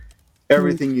mean,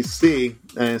 everything you see,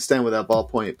 and I understand with that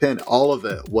ballpoint pen, all of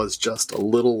it was just a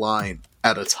little line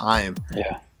at a time.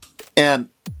 Yeah. And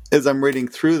as I'm reading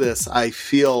through this, I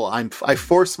feel I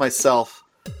force myself.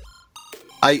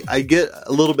 I get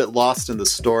a little bit lost in the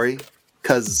story,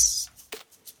 because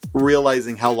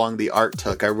realizing how long the art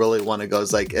took, I really want to go,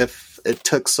 it's like, if it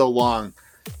took so long,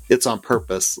 it's on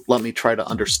purpose. Let me try to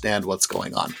understand what's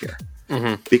going on here.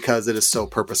 Because it is so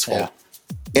purposeful.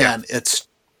 Yeah. And it's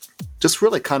just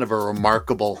really kind of a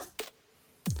remarkable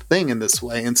thing in this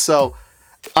way. And so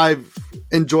I've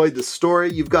enjoyed the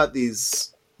story. You've got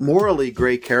these morally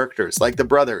gray characters, like the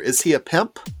brother. Is he a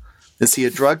pimp? Is he a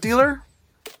drug dealer?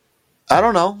 I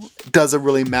don't know. Does it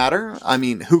really matter? I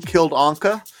mean, who killed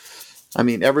Anka? I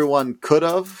mean, everyone could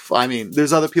have. I mean,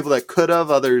 there's other people that could have,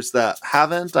 others that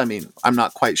haven't. I mean, I'm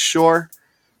not quite sure.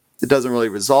 It doesn't really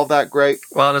resolve that great.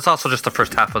 Well, and it's also just the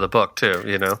first half of the book, too,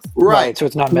 Right. So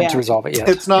it's not meant to resolve it yet.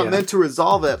 It's not meant to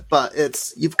resolve it, but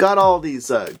you've got all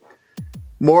these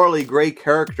morally gray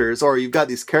characters, or you've got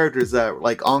these characters that,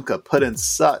 like Anka, put in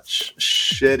such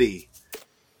shitty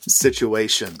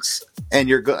situations.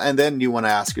 And then you want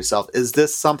to ask yourself, is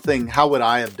this something, how would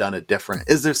I have done it different?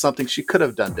 Is there something she could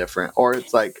have done different? Or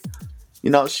it's like,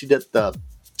 she did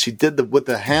with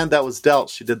the hand that was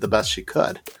dealt, she did the best she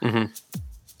could.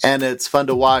 And it's fun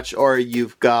to watch. Or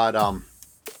you've got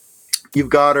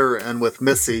her, and with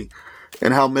Missy,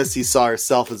 and how Missy saw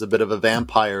herself as a bit of a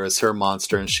vampire as her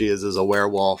monster, and she is as a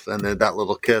werewolf, and then that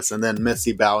little kiss, and then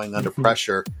Missy bowing under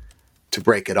pressure to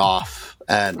break it off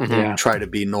and try to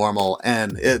be normal.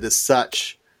 And it is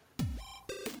such,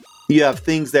 you have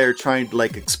things that are trying to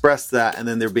like express that, and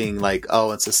then they're being like,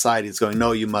 oh, and society is going,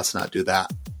 no, you must not do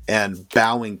that, and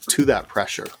bowing to that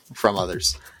pressure from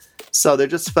others. So they're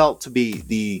just felt to be,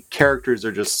 the characters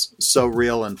are just so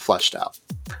real and fleshed out.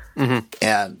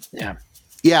 And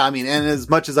I mean, and as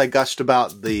much as I gushed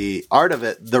about the art of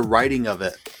it, the writing of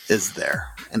it is there,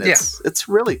 and it's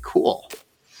really cool.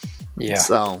 Yeah.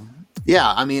 So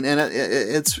I mean, and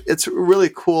it's really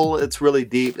cool. It's really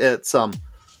deep. It's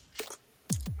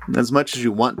as much as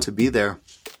you want to be there,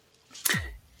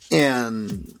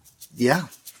 and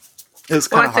it's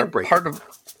kind of heartbreaking.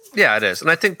 Yeah, it is, and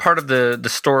I think part of the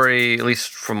story, at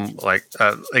least from like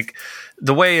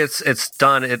the way it's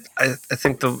done, I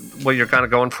think what you're kind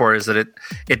of going for is that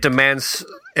it demands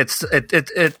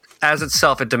it as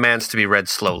itself, it demands to be read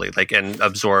slowly, like, and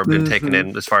absorbed and taken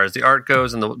in as far as the art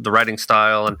goes and the writing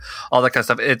style and all that kind of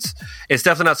stuff. It's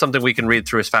definitely not something we can read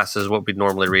through as fast as what we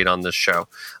normally read on this show.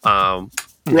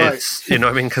 Right. It's, you know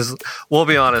what I mean? Because we'll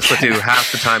be honest with you,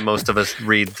 half the time most of us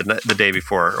read the day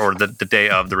before or the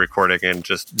day of the recording and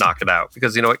just knock it out.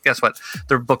 Because, you know what? Guess what?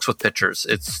 They're books with pictures.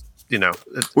 It's, you know.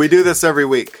 We do this every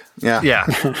week. Yeah. Yeah.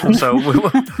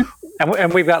 So...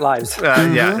 And we've got lives.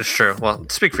 Yeah, it's true. Well,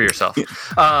 speak for yourself.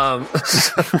 I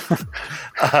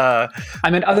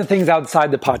mean, other things outside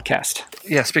the podcast.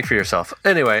 Yeah, speak for yourself.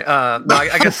 Anyway, no,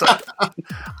 I guess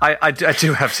I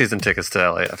do have season tickets to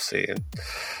LAFC and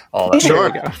all that.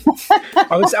 Sure.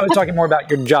 I was talking more about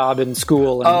your job and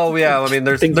school. And oh yeah, I mean,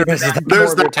 there's more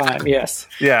of your time. Yes.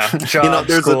 Yeah, job,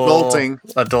 there's school, adulting.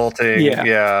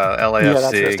 Yeah,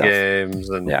 LAFC games,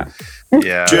 and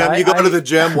Jim, you go to the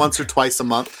gym once or twice a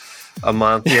month. A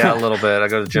month, yeah, a little bit. I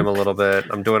go to the gym a little bit.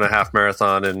 I'm doing a half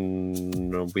marathon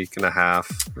in a week and a half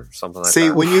or something like that.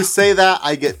 See, when you say that,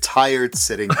 I get tired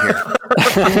sitting here.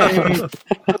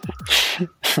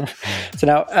 So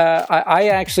now, I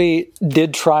actually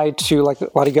did try to, like a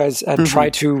lot of you guys, try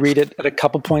to read it at a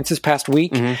couple points this past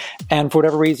week. And for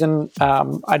whatever reason,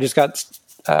 I just got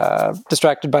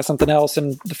distracted by something else.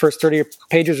 And the first 30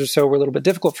 pages or so were a little bit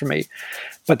difficult for me.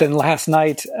 But then last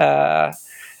night...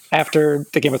 after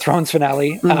the Game of Thrones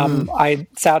finale, I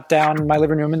sat down in my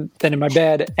living room and then in my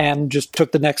bed and just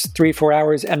took the next 3-4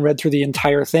 hours and read through the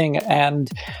entire thing. And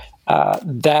I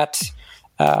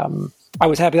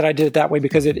was happy that I did it that way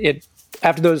because it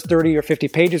after those 30 or 50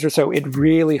 pages or so, it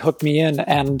really hooked me in.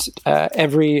 And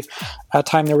every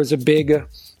time there was a big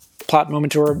plot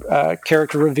moment or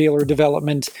character reveal or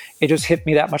development, it just hit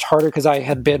me that much harder because I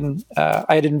had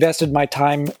invested my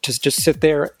time to just sit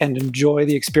there and enjoy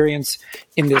the experience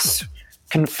in this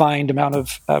confined amount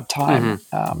of time.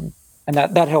 And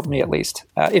that helped me at least.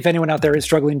 If anyone out there is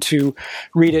struggling to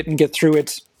read it and get through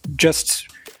it, just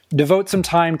devote some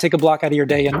time, take a block out of your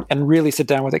day and really sit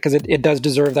down with it because it does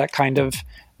deserve that kind of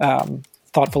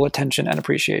thoughtful attention and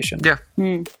appreciation. Yeah.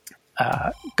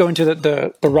 Going to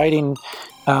the writing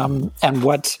and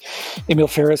what Emil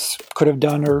Ferris could have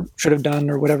done or should have done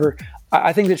or whatever,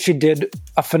 I think that she did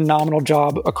a phenomenal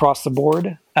job across the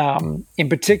board. In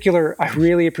particular, I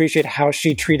really appreciate how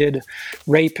she treated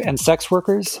rape and sex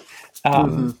workers.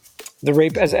 The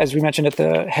rape, as we mentioned at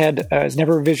the head, is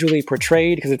never visually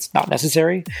portrayed because it's not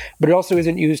necessary, but it also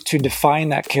isn't used to define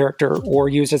that character or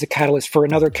used as a catalyst for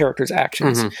another character's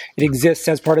actions. It exists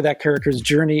as part of that character's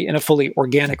journey in a fully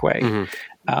organic way.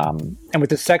 And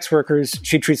with the sex workers,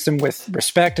 she treats them with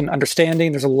respect and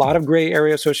understanding. There's a lot of gray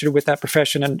area associated with that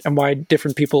profession and why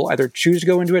different people either choose to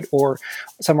go into it or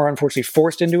some are unfortunately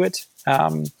forced into it.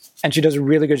 And she does a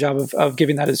really good job of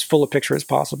giving that as full a picture as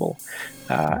possible.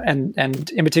 And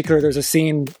in particular, there's a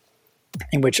scene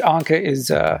in which Anka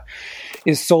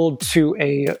is sold to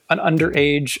an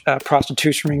underage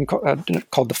prostitution ring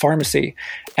called the Pharmacy,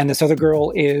 and this other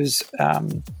girl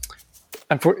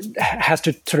has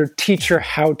to sort of teach her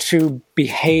how to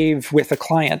behave with a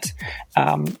client,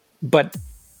 but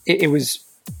it was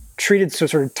treated so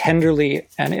sort of tenderly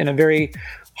and in a very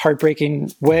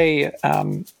heartbreaking way.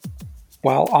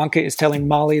 While Anka is telling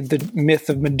Molly the myth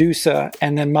of Medusa,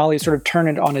 and then Molly sort of turned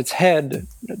it on its head,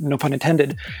 no pun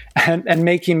intended, and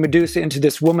making Medusa into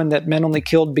this woman that men only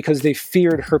killed because they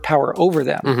feared her power over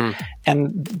them.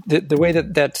 And the way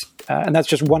that and that's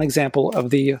just one example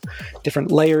of the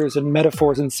different layers and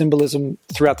metaphors and symbolism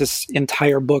throughout this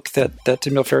entire book that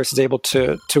Emil Ferris is able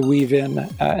to weave in,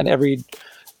 and every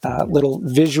little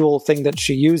visual thing that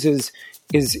she uses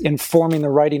is informing the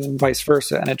writing and vice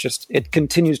versa. And it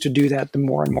continues to do that the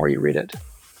more and more you read it.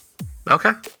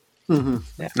 Okay.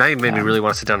 Yeah. Now you made me really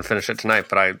want to sit down and finish it tonight,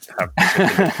 but I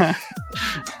have...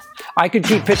 I could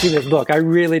keep pitching this book. I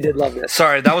really did love this.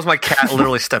 Sorry, that was my cat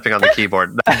literally stepping on the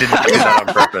keyboard. I did not do that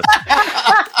on purpose.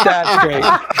 That's great.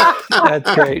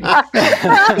 That's great.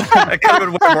 It could have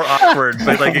been way more awkward,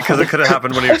 but because it could have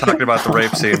happened when you were talking about the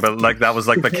rape scene. But that was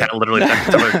the cat literally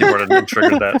stepping on the keyboard and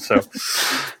triggered that. So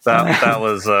that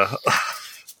was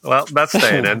well, that's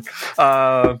staying in.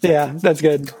 Yeah, that's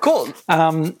good. Cool.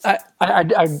 I'm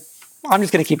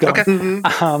just going to keep going.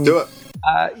 Okay. Do it.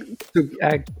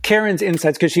 Karen's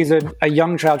insights, because she's a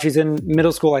young child. She's in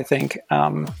middle school, I think.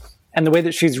 And the way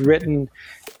that she's written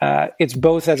it's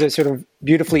both as a sort of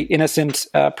beautifully innocent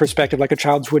perspective, like a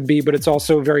child's would be, but it's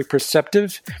also very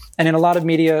perceptive. And in a lot of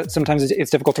media, sometimes it's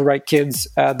difficult to write kids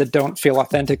that don't feel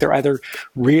authentic. They're either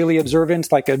really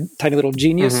observant, like a tiny little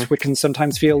genius, which can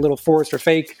sometimes feel a little forced or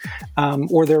fake,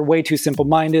 or they're way too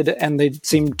simple-minded and they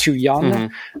seem too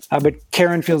young. But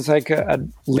Karen feels like a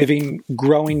living,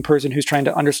 growing person who's trying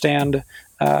to understand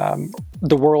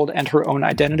the world and her own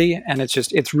identity. And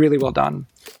it's really well done.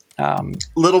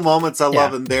 Little moments I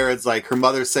love in there. It's like her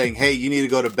mother saying, "Hey, you need to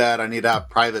go to bed. I need to have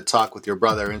private talk with your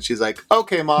brother." And she's like,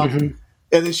 "Okay, Mom."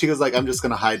 And then she goes like, "I'm just going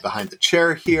to hide behind the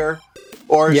chair here."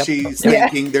 Or she's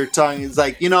thinking they're talking. It's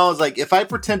like, it's like if I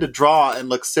pretend to draw and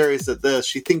look serious at this,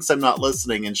 she thinks I'm not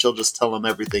listening and she'll just tell him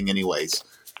everything anyways.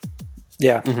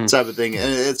 Yeah. Type of thing.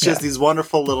 And it's just these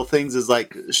wonderful little things is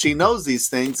like, she knows these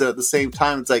things. And at the same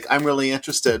time, it's like, I'm really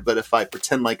interested, but if I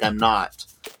pretend like I'm not,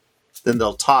 then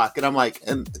they'll talk. And I'm like,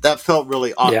 and that felt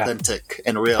really authentic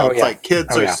and real. It's like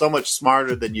kids are so much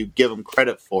smarter than you give them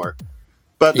credit for.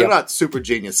 But they're not super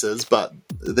geniuses, but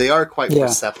they are quite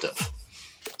perceptive.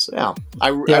 So I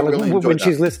really enjoyed when that.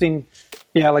 she's listening.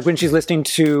 Yeah, like when she's listening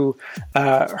to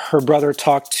her brother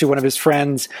talk to one of his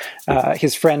friends,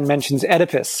 his friend mentions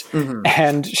Oedipus,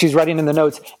 and she's writing in the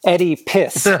notes, Eddie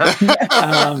Piss.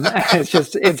 It's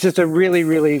just a really,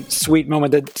 really sweet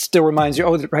moment that still reminds you,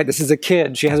 oh, right, this is a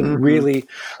kid. She hasn't really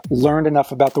learned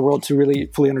enough about the world to really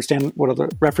fully understand what are the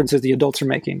references the adults are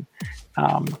making.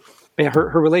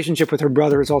 Her relationship with her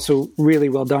brother is also really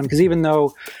well done, because even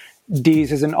though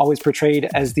Dees isn't always portrayed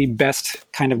as the best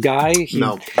kind of guy. He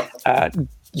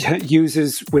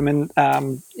uses women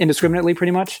indiscriminately,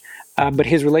 pretty much. But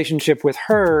his relationship with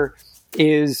her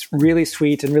is really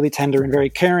sweet and really tender and very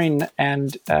caring.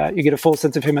 And you get a full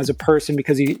sense of him as a person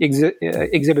because he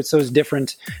exhibits those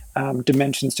different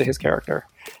dimensions to his character.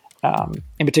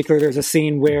 In particular, there's a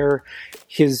scene where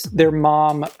their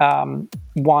mom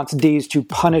wants Dees to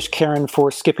punish Karen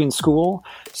for skipping school.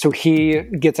 So he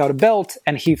gets out a belt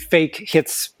and he fake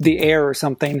hits the air or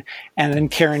something. And then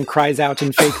Karen cries out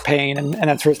in fake pain and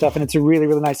that sort of stuff. And it's a really,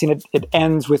 really nice scene. It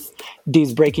ends with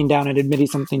Dees breaking down and admitting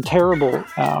something terrible.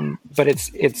 But it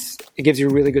gives you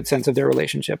a really good sense of their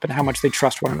relationship and how much they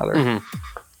trust one another.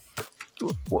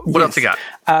 What else you got?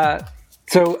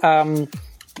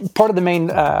 Part of the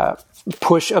main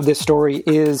push of this story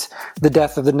is the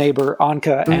death of the neighbor,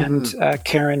 Anka, and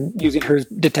Karen using her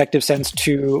detective sense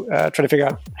to try to figure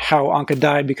out how Anka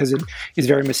died, because it is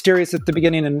very mysterious at the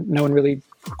beginning and no one really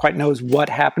quite knows what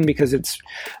happened, because it's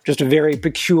just a very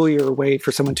peculiar way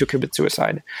for someone to commit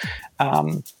suicide.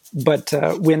 But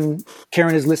when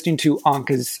Karen is listening to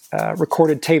Anka's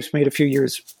recorded tapes made a few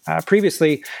years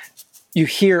previously, you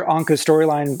hear Anka's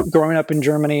storyline growing up in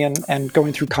Germany and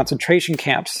going through concentration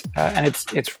camps. And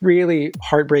it's really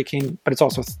heartbreaking, but it's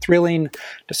also thrilling,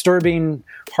 disturbing,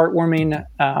 heartwarming.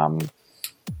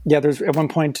 There's at one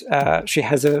point, she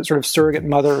has a sort of surrogate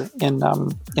mother in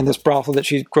this brothel that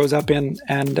she grows up in.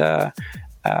 And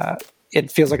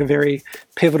it feels like a very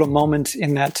pivotal moment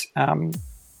in that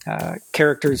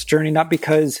character's journey, not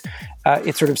because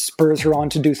it sort of spurs her on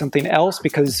to do something else,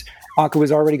 because Anka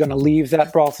was already going to leave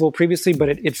that brothel previously, but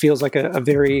it feels like a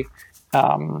very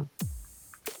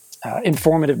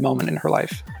informative moment in her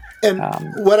life. And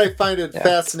what I find it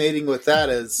fascinating with that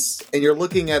is, and you're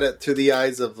looking at it through the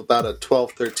eyes of about a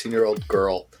 12, 13-year-old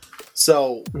girl.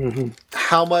 So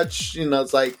how much,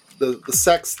 it's like the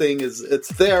sex thing it's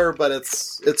there, but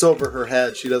it's over her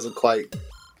head. She doesn't quite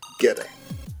get it.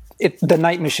 It's the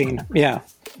night machine. Yeah.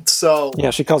 So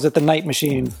she calls it the night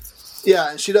machine.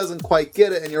 Yeah, and she doesn't quite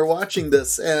get it, and you're watching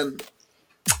this, and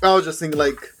I was just thinking,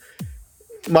 like,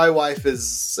 my wife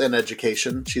is in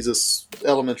education. She's a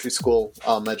elementary school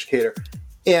educator.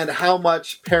 And how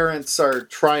much parents are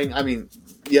trying, I mean,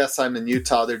 yes, I'm in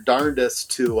Utah, they're darndest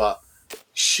to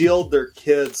shield their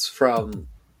kids from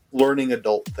learning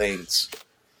adult things.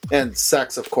 And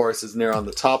sex, of course, is near on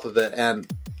the top of it.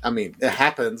 And, I mean, it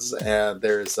happens, and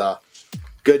there's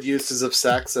good uses of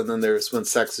sex, and then there's when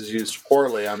sex is used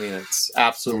poorly. I mean, it's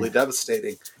absolutely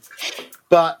devastating.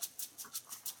 But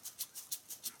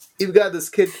you've got this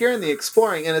kid here in the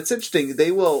exploring, and it's interesting. They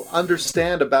will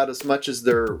understand about as much as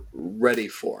they're ready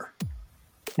for.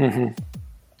 And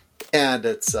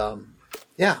it's,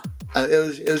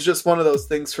 it was just one of those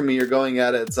things for me. You're going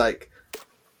at it, it's like,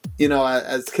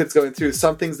 as kids going through,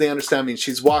 some things they understand. I mean,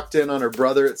 she's walked in on her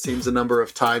brother, it seems, a number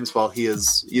of times while he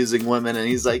is using women, and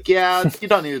he's like, yeah, you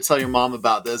don't need to tell your mom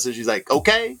about this. And she's like,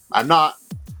 okay, I'm not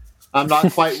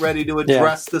quite ready to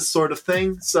address this sort of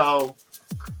thing, so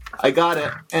I got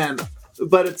it.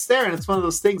 But it's there, and it's one of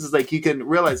those things is like, you can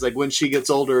realize, like, when she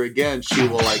gets older again, she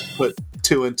will, like, put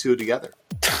two and two together.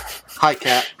 Hi,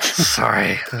 Cat.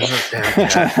 Sorry. Damn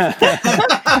cat.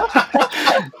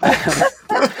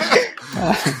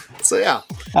 So yeah.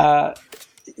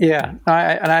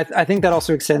 I think that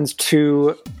also extends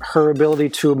to her ability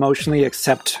to emotionally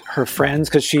accept her friends,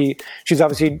 because she's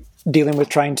obviously dealing with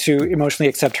trying to emotionally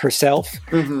accept herself,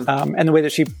 and the way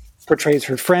that she portrays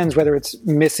her friends, whether it's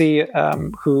Missy,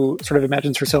 who sort of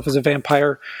imagines herself as a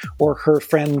vampire, or her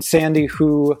friend Sandy,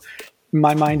 who in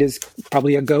my mind is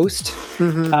probably a ghost,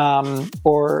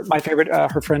 or my favorite,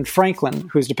 her friend Franklin,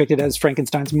 who's depicted as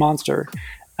Frankenstein's monster.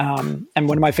 And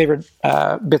one of my favorite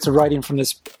bits of writing from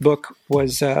this book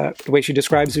was the way she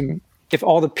describes him. If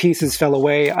all the pieces fell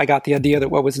away, I got the idea that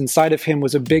what was inside of him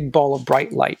was a big ball of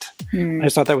bright light. I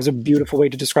just thought that was a beautiful way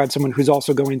to describe someone who's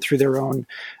also going through their own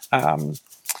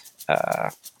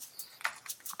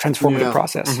transformative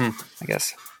process, I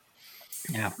guess.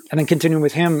 Yeah. And then continuing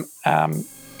with him,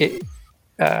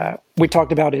 we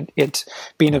talked about it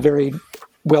being a very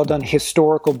well done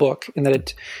historical book in that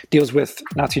it deals with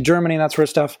Nazi Germany and that sort of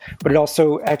stuff, but it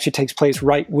also actually takes place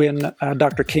right when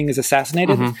Dr. King is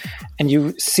assassinated. And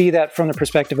you see that from the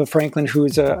perspective of Franklin,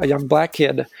 who's a young black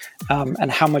kid,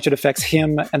 and how much it affects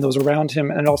him and those around him.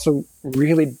 And also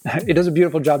really, it does a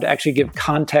beautiful job to actually give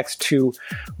context to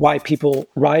why people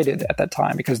rioted at that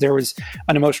time, because there was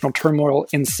an emotional turmoil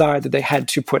inside that they had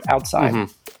to put outside.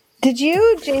 Did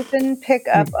you, Jason, pick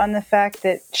up on the fact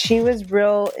that she was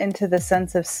real into the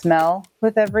sense of smell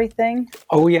with everything?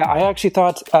 Oh yeah, I actually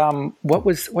thought,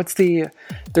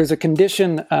 there's a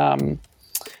condition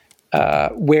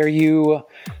where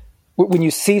when you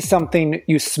see something,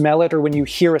 you smell it, or when you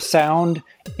hear a sound,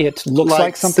 it looks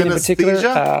like something in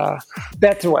particular.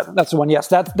 That's the one. Yes,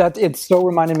 that it so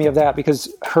reminded me of that,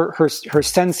 because her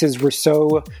senses were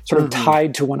so sort of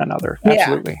tied to one another.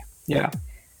 Absolutely, yeah.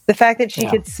 The fact that she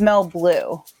could smell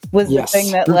blue was the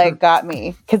thing that got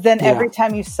me. Because then every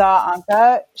time you saw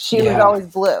Anka, she was always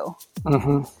blue.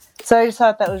 So I just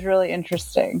thought that was really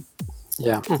interesting.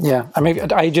 Yeah. I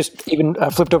mean, I just even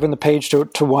flipped over in the page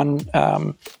to one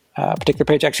particular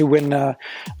page, actually, when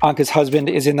Anka's husband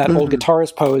is in that old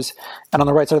guitarist pose. And on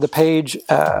the right side of the page,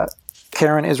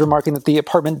 Karen is remarking that the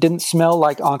apartment didn't smell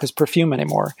like Anka's perfume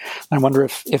anymore. And I wonder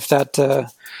if that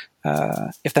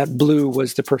blue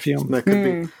was the perfume. That could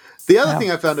be. The other thing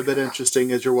I found a bit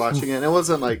interesting as you're watching it, and it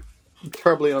wasn't like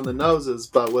terribly on the noses,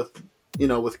 but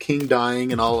with King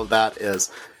dying and all of that,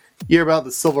 is you hear about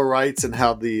the civil rights and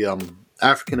how the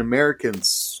African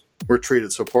Americans were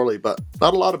treated so poorly, but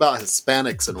not a lot about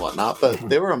Hispanics and whatnot, but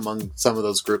they were among some of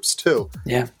those groups too.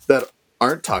 Yeah. That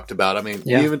aren't talked about. I mean,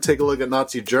 you even take a look at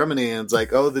Nazi Germany and it's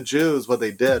like, oh, the Jews, what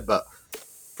they did, but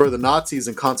for the Nazis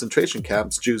in concentration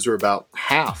camps, Jews were about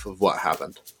half of what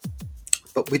happened.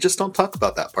 But we just don't talk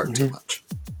about that part too much.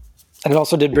 And it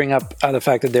also did bring up the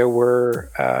fact that there were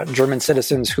German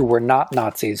citizens who were not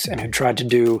Nazis and who tried to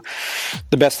do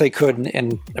the best they could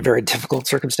in a very difficult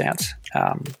circumstance.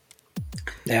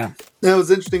 It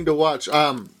was interesting to watch.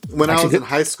 When I was in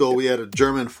high school, we had a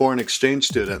German foreign exchange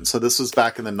student. So this was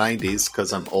back in the 90s,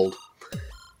 because I'm old.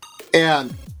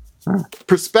 And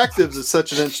perspectives is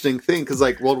such an interesting thing, because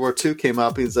like World War II came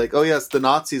up. He's like, oh yes, the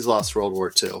Nazis lost World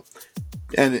War II.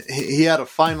 And he had a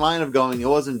fine line of going, it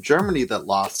wasn't Germany that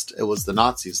lost, it was the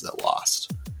Nazis that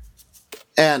lost.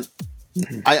 And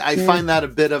I find that a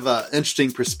bit of an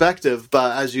interesting perspective,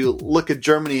 but as you look at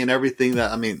Germany and everything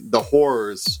that, I mean, the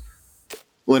horrors,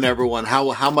 when everyone,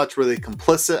 how much were they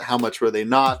complicit, how much were they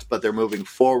not, but they're moving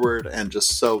forward and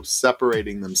just so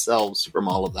separating themselves from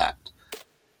all of that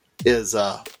is,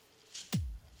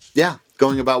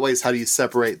 going about ways, how do you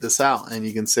separate this out? And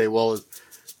you can say, well,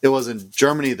 it wasn't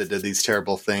Germany that did these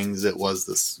terrible things. It was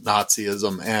this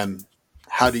Nazism. And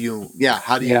how do you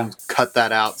cut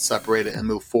that out, separate it, and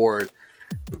move forward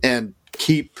and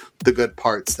keep the good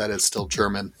parts that is still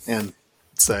German and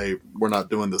say, we're not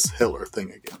doing this Hitler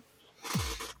thing again.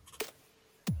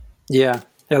 Yeah,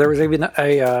 there was even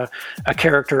a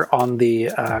character on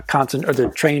the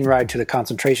train ride to the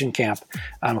concentration camp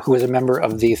who was a member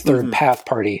of the Third Path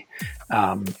Party.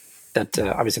 That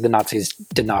obviously the Nazis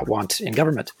did not want in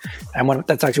government. And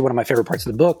that's actually one of my favorite parts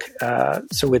of the book.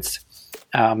 So it's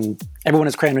everyone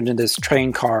is crammed into this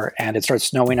train car, and it starts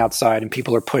snowing outside, and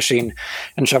people are pushing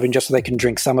and shoving just so they can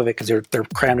drink some of it because they're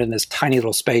crammed in this tiny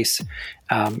little space.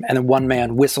 And then one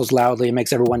man whistles loudly and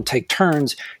makes everyone take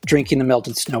turns drinking the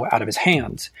melted snow out of his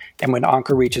hands. And when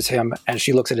Anka reaches him and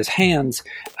she looks at his hands,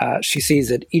 she sees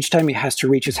that each time he has to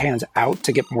reach his hands out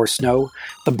to get more snow,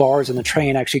 the bars in the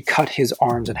train actually cut his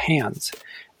arms and hands.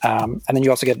 And then you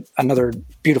also get another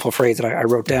beautiful phrase that I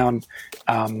wrote down.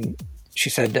 She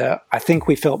said, I think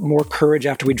we felt more courage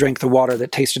after we drank the water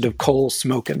that tasted of coal,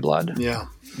 smoke, and blood. Yeah.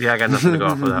 Yeah, I got nothing to go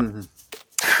off of that.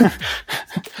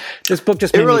 This book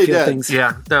just It made really me feel did. things.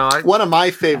 Yeah, no, One of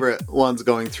my favorite ones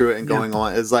going through it and going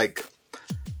on is like,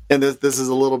 and this is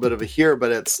a little bit of a here,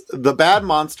 but it's the bad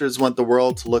monsters want the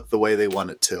world to look the way they want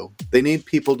it to. They need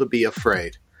people to be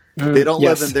afraid. They don't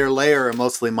live in their lair and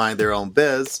mostly mind their own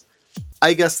biz.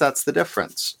 I guess that's the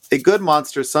difference. A good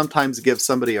monster sometimes gives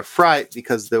somebody a fright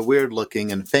because they're weird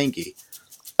looking and fangy.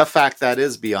 A fact that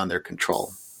is beyond their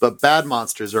control. But bad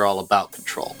monsters are all about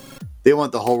control. They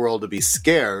want the whole world to be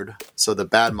scared so the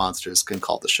bad monsters can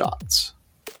call the shots.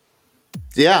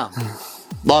 Yeah.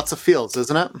 Lots of feels,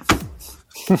 isn't it?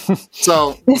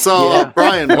 So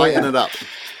Brian, lighten it up.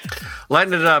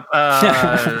 Lighten it up.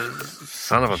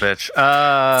 Son of a bitch.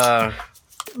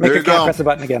 Make There a you cat go. press the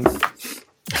button again.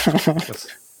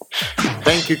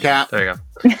 Thank you, Cat. There you go.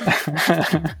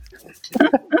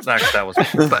 that was,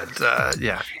 but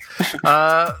yeah.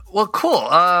 Well, cool.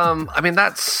 I mean,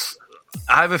 I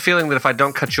have a feeling that if I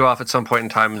don't cut you off at some point in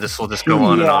time, this will just go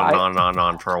on and on and on and on and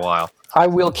on for a while. I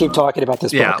will keep talking about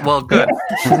this book. Yeah, well, good.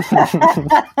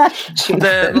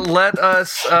 Then let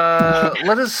us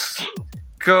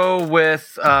go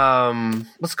with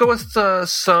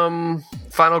some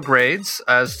final grades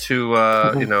as to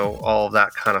all of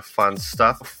that kind of fun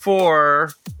stuff.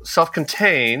 For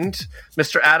Self-Contained,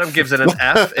 Mr. Adam gives it an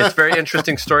F. It's a very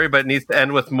interesting story, but it needs to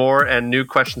end with more and new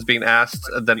questions being asked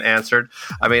than answered.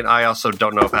 I mean, I also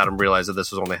don't know if Adam realized that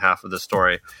this was only half of the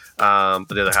story, but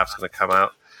the other half's going to come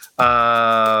out.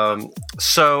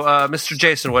 So, Mr.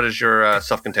 Jason, what is your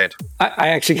Self-Contained? I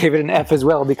actually gave it an F as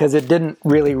well because it didn't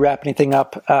really wrap anything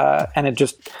up, and it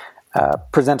just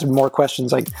presented more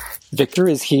questions like, Victor,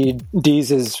 is he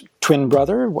Dee's twin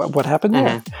brother? What happened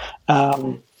there?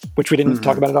 Which we didn't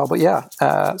talk about at all, but yeah.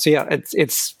 So yeah,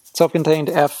 it's Self-Contained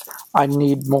F. I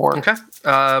need more. Okay.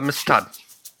 Mr. Todd.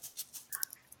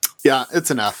 Yeah, it's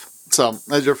an F. So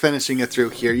as you're finishing it through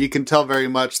here, you can tell very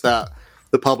much that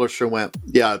the publisher went,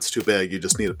 yeah, it's too big. You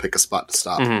just need to pick a spot to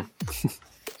stop.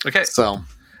 Okay. So,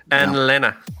 and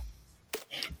Lena.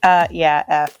 Yeah,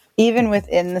 F. Even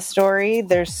within the story,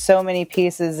 there's so many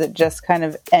pieces that just kind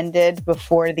of ended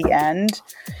before the end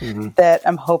that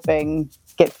I'm hoping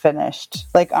get finished,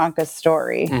 like Anka's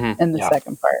story in the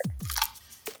second part.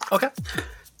 Okay.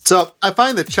 So I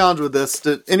find the challenge with this.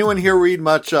 Did anyone here read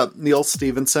much Neil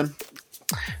Stevenson?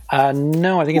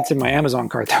 No, I think it's in my Amazon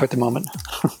cart though at the moment.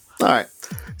 All right.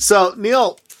 So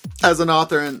Neil, as an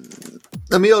author, and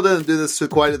Emil didn't do this to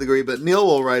quite a degree, but Neil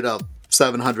will write a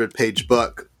 700-page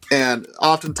book, and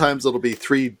oftentimes it'll be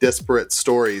 3 disparate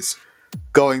stories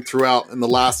going throughout, and the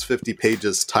last 50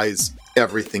 pages ties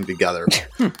everything together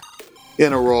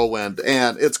in a whirlwind.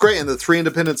 And it's great, and the 3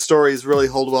 independent stories really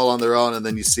hold well on their own, and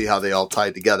then you see how they all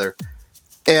tie together.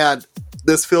 And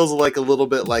this feels like a little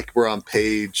bit like we're on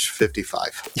page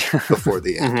 55 before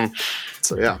the end.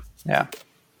 So, yeah. Yeah.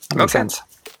 That makes sense.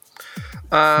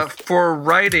 For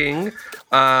writing,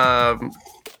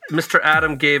 Mr.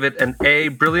 Adam gave it an A,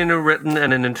 brilliantly written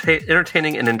and an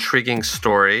entertaining and intriguing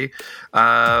story.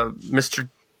 Mr.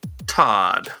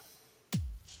 Todd.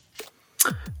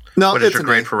 No, What is it's your an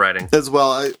grade A for writing? as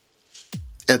well.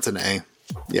 It's an A.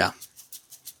 Yeah.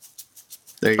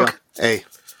 There you go. A.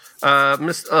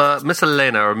 Miss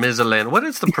Elena or Ms. Elena. What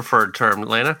is the preferred term,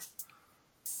 Elena?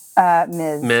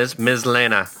 Ms. Ms.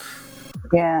 Lena.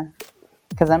 Yeah,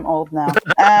 because I'm old now.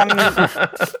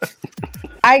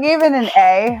 I gave it an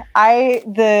A.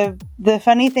 The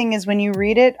funny thing is when you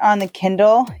read it on the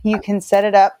Kindle, you can set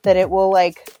it up that it will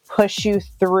like push you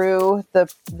through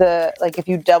the like if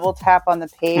you double tap on the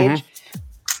page,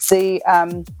 the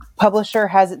publisher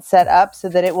has it set up so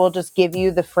that it will just give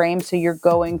you the frame so you're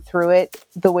going through it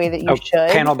the way that you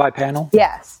should. Panel by panel?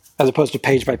 Yes. As opposed to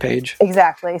page by page.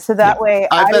 Exactly. So that way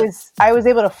I was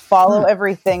able to follow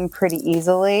everything pretty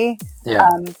easily,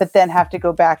 but then have to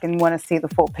go back and want to see the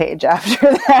full page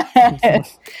after that.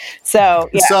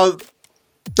 So, yeah. So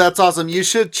that's awesome. You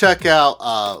should check out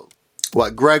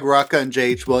Greg Rucka and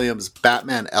J.H. Williams'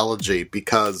 Batman Elegy,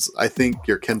 because I think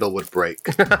your Kindle would break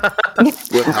with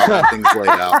how that thing's laid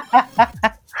out.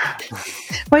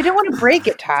 Well, I don't want to break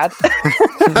it, Todd.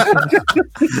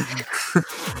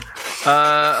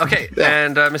 Okay,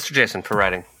 and Mr. Jason for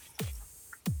writing.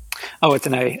 Oh, it's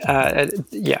an A.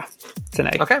 Yeah, it's an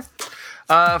A. Okay.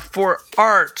 For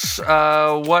art,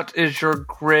 what is your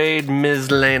grade,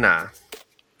 Ms. Lena?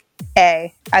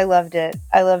 A. I loved it.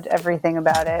 I loved everything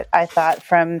about it. I thought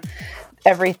from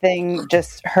everything,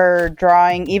 just her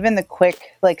drawing, even the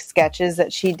quick like sketches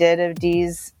that she did of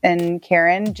Dee's and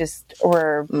Karen just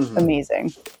were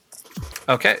amazing.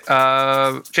 Okay.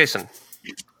 Jason.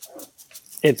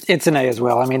 It's an A as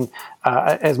well. I mean,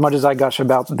 as much as I gush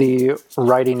about the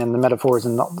writing and the metaphors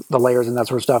and the layers and that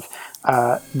sort of stuff,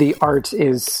 the art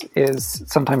is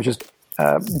sometimes just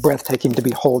breathtaking to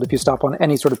behold. If you stop on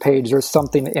any sort of page, there's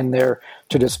something in there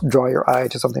to just draw your eye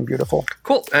to something beautiful.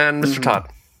 Cool. And Mr. Todd.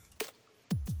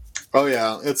 Oh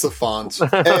yeah, it's a font.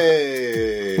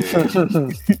 Hey.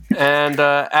 And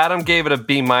Adam gave it a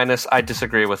B-. I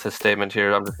disagree with his statement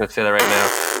here. I'm just going to say that right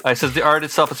now. He says the art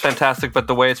itself is fantastic, but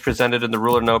the way it's presented in the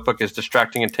ruler notebook is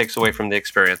distracting and takes away from the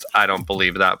experience. I don't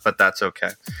believe that, but that's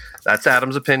okay. That's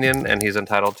Adam's opinion, and he's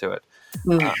entitled to it.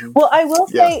 Well, I will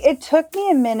say it took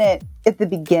me a minute at the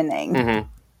beginning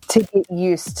to get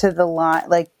used to the line,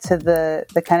 like to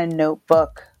the kind of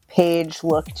notebook page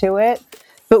look to it.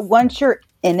 But once you're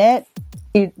in it,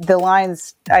 the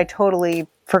lines, I totally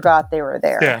forgot they were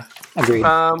there. Yeah. Agreed.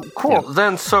 Cool. Yeah.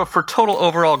 Then, so for total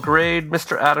overall grade,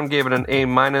 Mr. Adam gave it an A-.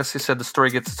 He said the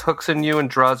story gets its hooks in you and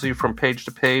draws you from page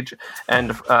to page, and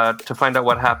to find out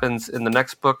what happens in the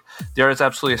next book. The art is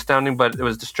absolutely astounding, but it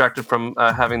was distracted from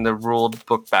having the ruled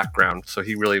book background. So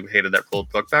he really hated that ruled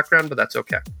book background, but that's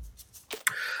okay.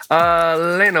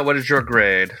 Lena, what is your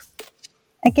grade?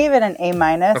 I gave it an A-,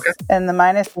 and the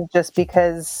minus is just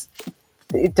because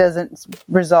it doesn't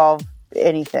resolve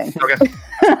anything. Okay.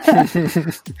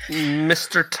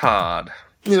 Mr. Todd.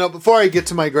 Before I get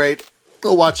to my grade,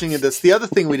 watching this, the other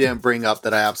thing we didn't bring up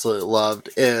that I absolutely loved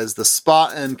is the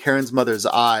spot in Karen's mother's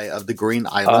eye of the green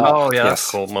island. Oh, yeah, that's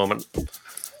a cool moment.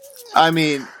 I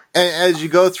mean, as you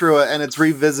go through it, and it's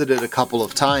revisited a couple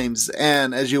of times,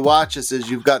 and as you watch this,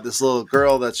 you've got this little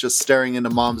girl that's just staring into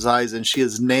mom's eyes, and she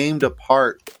has named a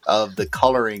part of the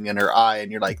coloring in her eye,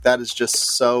 and you're like, that is just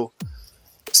so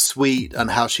sweet on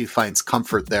how she finds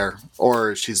comfort there,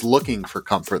 or she's looking for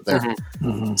comfort there.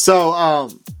 So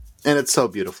and it's so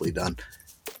beautifully done.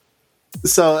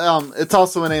 So it's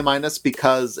also an A-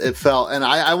 because it felt, and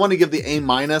I want to give the A-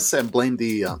 and blame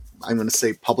the I'm going to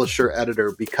say publisher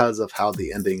editor, because of how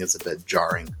the ending is a bit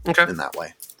jarring in that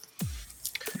way.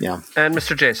 Yeah. And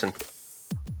Mr. Jason.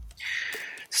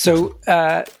 So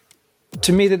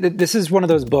to me, this is one of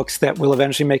those books that will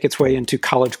eventually make its way into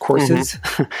college courses,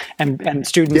 and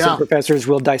students and professors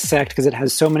will dissect, because it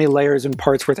has so many layers and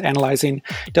parts worth analyzing.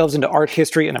 Delves into art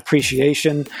history and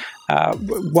appreciation,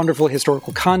 wonderful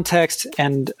historical context,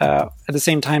 and at the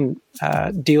same time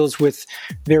deals with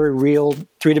very real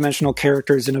three-dimensional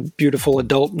characters in a beautiful,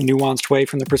 adult, nuanced way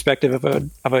from the perspective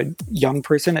of a young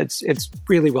person. It's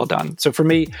really well done. So for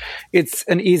me, it's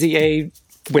an easy A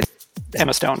with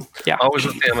Emma Stone. Yeah. Always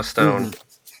with Emma Stone.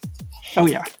 Oh,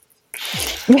 yeah.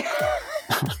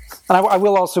 And I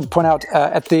will also point out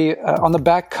on the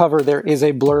back cover there is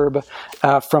a blurb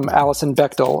from Alison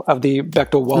Bechdel of the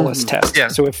Bechdel-Wallace test. Yeah.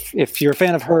 So if you're a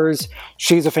fan of hers,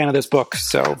 she's a fan of this book.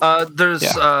 So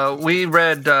we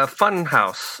read Fun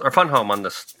Home on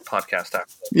this podcast.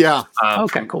 Actually. Yeah.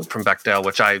 Cool. From Bechdel,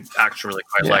 which I actually really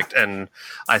quite liked, and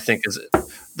I think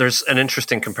there's an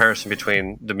interesting comparison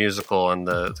between the musical and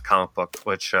the comic book,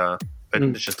 which.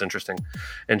 It's just interesting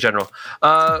in general.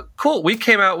 Cool. We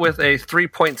came out with a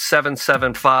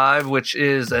 3.775, which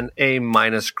is an A-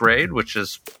 grade, which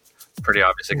is pretty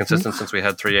obviously consistent since we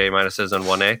had 3 A- and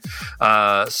 1 A.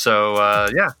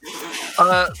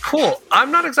 Cool.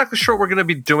 I'm not exactly sure what we're going to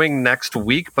be doing next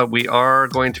week, but we are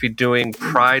going to be doing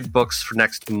Pride books for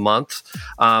next month.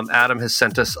 Adam has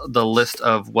sent us the list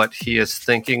of what he is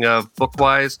thinking of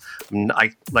book-wise.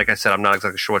 Like I said, I'm not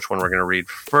exactly sure which one we're going to read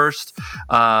first,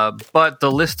 but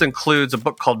the list includes a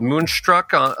book called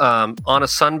Moonstruck, On a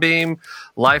Sunbeam,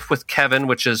 Life with Kevin,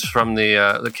 which is from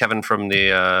the Kevin from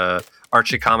the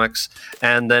Archie comics,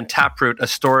 and then Taproot, a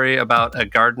story about a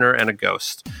gardener and a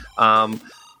ghost.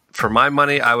 For my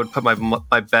money, I would put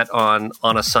my bet on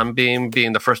a Sunbeam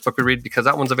being the first book we read, because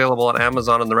that one's available on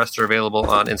Amazon and the rest are available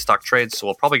on in-stock trades. So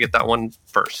we'll probably get that one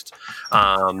first.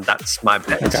 That's my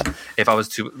bet. Okay. If I was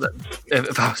to.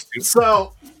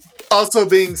 So, also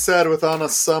being said with On a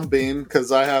Sunbeam,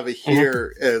 because I have it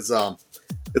here, is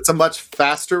it's a much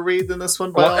faster read than this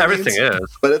one. Everything is,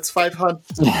 but it's 500.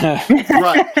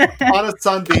 Right, On a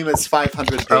Sunbeam is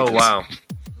 500 pages. Oh wow.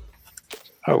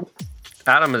 Oh.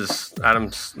 Adam's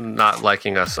not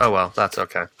liking us. Oh well, that's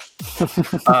okay.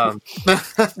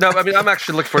 No, I mean I'm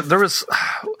actually looking for. There was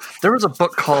a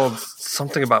book called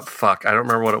something about fuck. I don't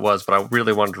remember what it was, but I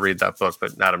really wanted to read that book,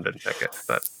 but Adam didn't pick it.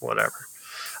 But whatever.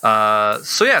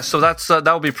 So that's that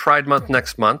will be Pride Month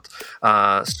next month.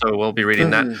 So we'll be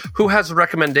reading that. Who has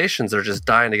recommendations? They're just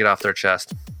dying to get off their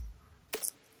chest.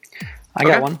 I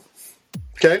got one.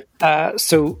 Okay.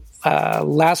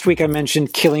 Last week I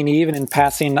mentioned Killing Eve, and in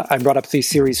passing I brought up the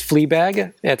series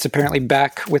Fleabag. It's apparently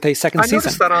back with a second season. I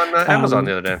noticed that on Amazon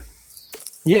the other day.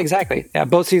 Yeah, exactly. Yeah,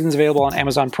 both seasons available on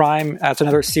Amazon Prime. It's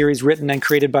another series written and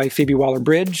created by Phoebe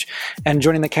Waller-Bridge. And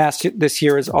joining the cast this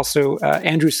year is also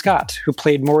Andrew Scott, who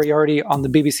played Moriarty on the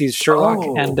BBC's Sherlock,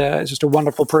 and is just a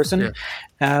wonderful person.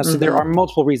 Yeah. So there are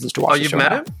multiple reasons to watch the show. Oh, you've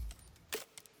met him?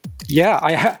 Yeah,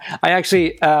 I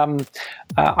actually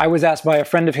I was asked by a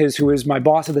friend of his who was my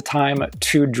boss at the time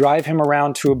to drive him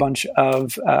around to a bunch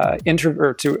of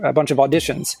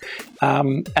auditions,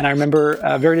 and I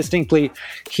remember very distinctly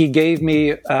he gave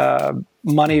me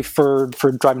money for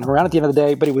driving him around at the end of the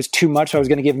day, but it was too much. So I was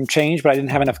going to give him change, but I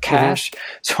didn't have enough cash,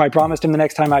 so I promised him the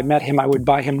next time I met him I would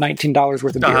buy him $19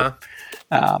 worth of beer.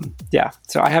 Yeah,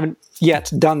 so I haven't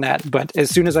yet done that, but as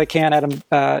soon as I can, Adam,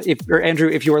 Andrew,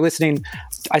 if you are listening,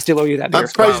 I still owe you that beer. I'm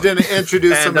surprised you didn't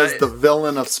introduce him as the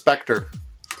villain of Spectre.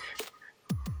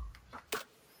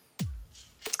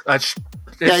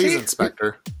 He's in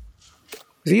Spectre.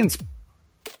 Is he in?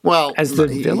 Well, as the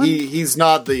villain? He's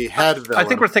not the head villain. I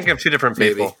think we're thinking of two different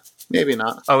people. Maybe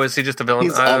not. Oh, is he just a villain?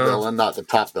 He's a villain, not the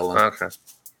top villain.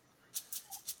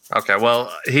 Okay.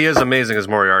 Well, he is amazing as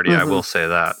Moriarty. I will say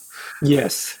that.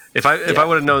 Yes. If I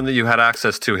would have known that you had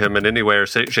access to him in any way or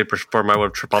shape or form, I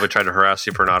would have probably tried to harass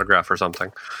you for an autograph or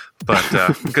something. But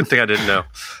good thing I didn't know.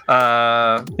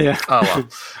 Yeah. Oh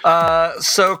well.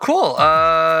 So cool. Todd,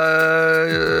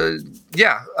 do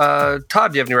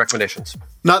you have any recommendations?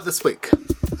 Not this week.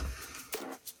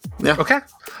 Yeah. Okay.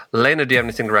 Lena, do you have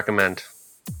anything to recommend?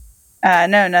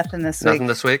 No, nothing this week. Nothing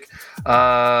this week.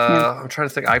 I'm trying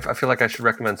to think. I feel like I should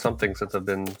recommend something since I've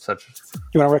been such.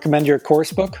 You want to recommend your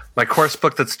course book? My course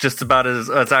book that's just about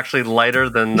it's actually lighter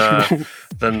than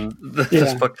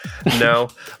this book. No,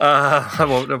 I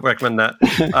won't recommend that.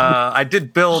 I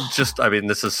did build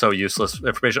this is so useless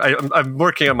information. I'm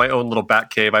working on my own little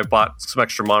bat cave. I bought some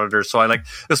extra monitors, so this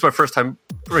is my first time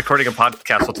recording a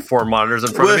podcast with 4 monitors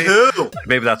in front of me.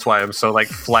 Maybe that's why I'm so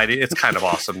flighty. It's kind of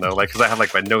awesome though, because I have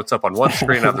my notes up on one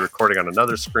screen, I have the recording on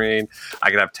another screen. I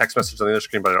can have text messages on the other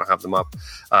screen, but I don't have them up.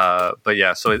 But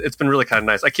yeah, so it's been really kind of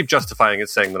nice. I keep justifying it,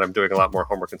 saying that I'm doing a lot more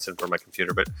homework and sitting for my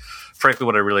computer, but frankly,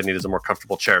 what I really need is a more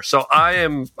comfortable chair. So I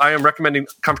am recommending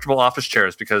comfortable office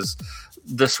chairs because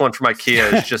this one from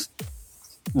IKEA is just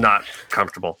not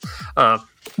comfortable.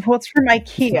 Well, it's from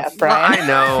IKEA, Brian.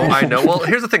 I know. Well,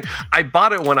 here's the thing. I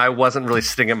bought it when I wasn't really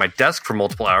sitting at my desk for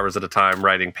multiple hours at a time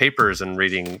writing papers and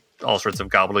reading all sorts of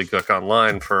gobbledygook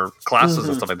online for classes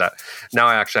and stuff like that. Now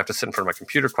I actually have to sit in front of my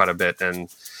computer quite a bit,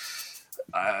 and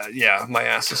my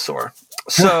ass is sore.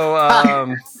 So,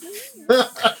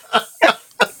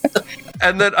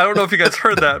 and then I don't know if you guys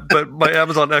heard that, but my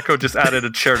Amazon Echo just added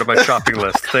a chair to my shopping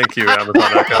list. Thank you, Amazon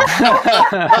Echo.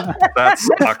 That's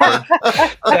awkward.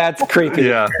 That's creepy.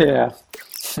 Yeah.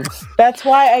 That's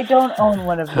why I don't own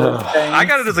one of those things. I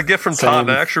got it as a gift from Todd,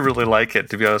 and I actually really like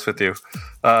it, to be honest with you.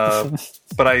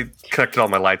 But I connected all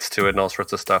my lights to it and all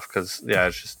sorts of stuff because,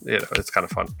 it's just, it's kind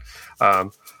of fun.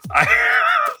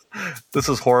 This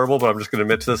is horrible, but I'm just going to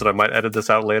admit to this, and I might edit this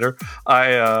out later.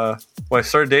 When I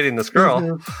started dating this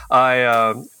girl,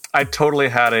 I totally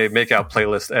had a makeout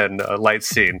playlist and a light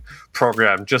scene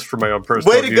programmed just for my own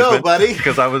personal amusement. Way to go, buddy!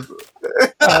 Because I was...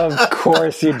 Of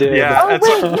course you did. Yeah,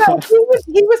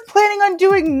 he was planning on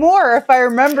doing more, if I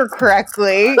remember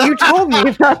correctly. You told me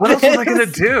about what else was I going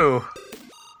to do?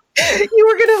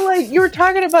 You were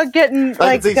talking about getting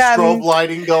strobe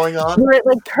lighting going on. Where it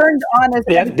turned on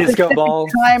at disco ball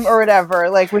time or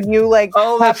whatever. When you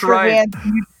that's right. Hands,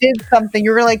 you did something.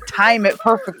 You were time it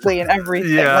perfectly and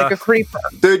everything, like a creeper.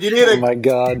 Dude, you need Oh my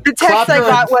god! The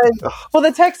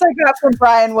text I got from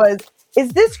Brian was,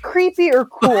 "Is this creepy or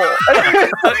cool?"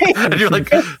 And you're like,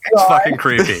 "It's fucking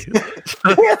creepy."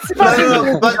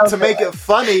 No, but to make it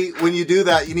funny, when you do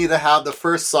that, you need to have the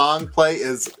first song play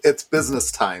is "It's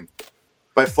Business Time"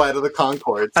 by Flight of the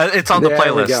Conchords. It's on the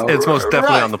playlist. It's most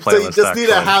definitely on the playlist. So you just need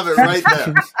to have it right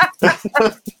there.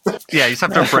 Yeah, you just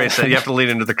have to embrace it. You have to lean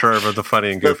into the curve of the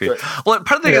funny and goofy. Right. Well,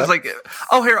 part of the thing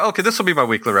is this will be my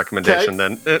weekly recommendation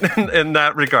then, in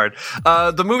that regard.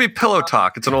 The movie Pillow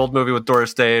Talk. It's an old movie with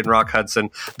Doris Day and Rock Hudson.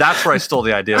 That's where I stole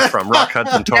the idea from. Rock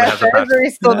Hudson totally has a that's where he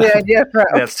stole the idea from.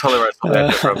 Yeah, it's totally where I stole the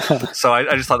idea from. So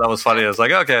I just thought that was funny. I was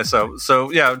like, okay,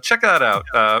 so yeah, check that out.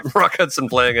 Rock Hudson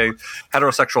playing a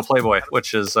heterosexual playboy,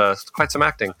 which is quite some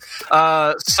acting.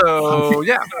 So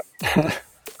yeah,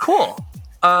 cool.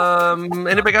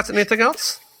 Anybody got anything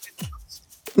else?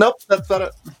 Nope, that's about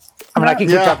it. I can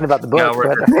keep talking about the book.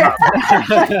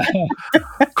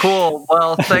 Cool.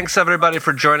 Well, thanks everybody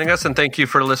for joining us, and thank you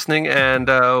for listening. And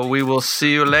we will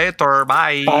see you later.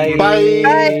 Bye. Bye.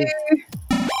 Bye.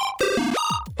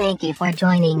 Thank you for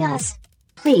joining us.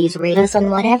 Please rate us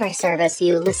on whatever service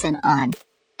you listen on.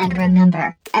 And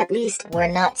remember, at least we're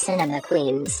not cinema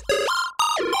queens.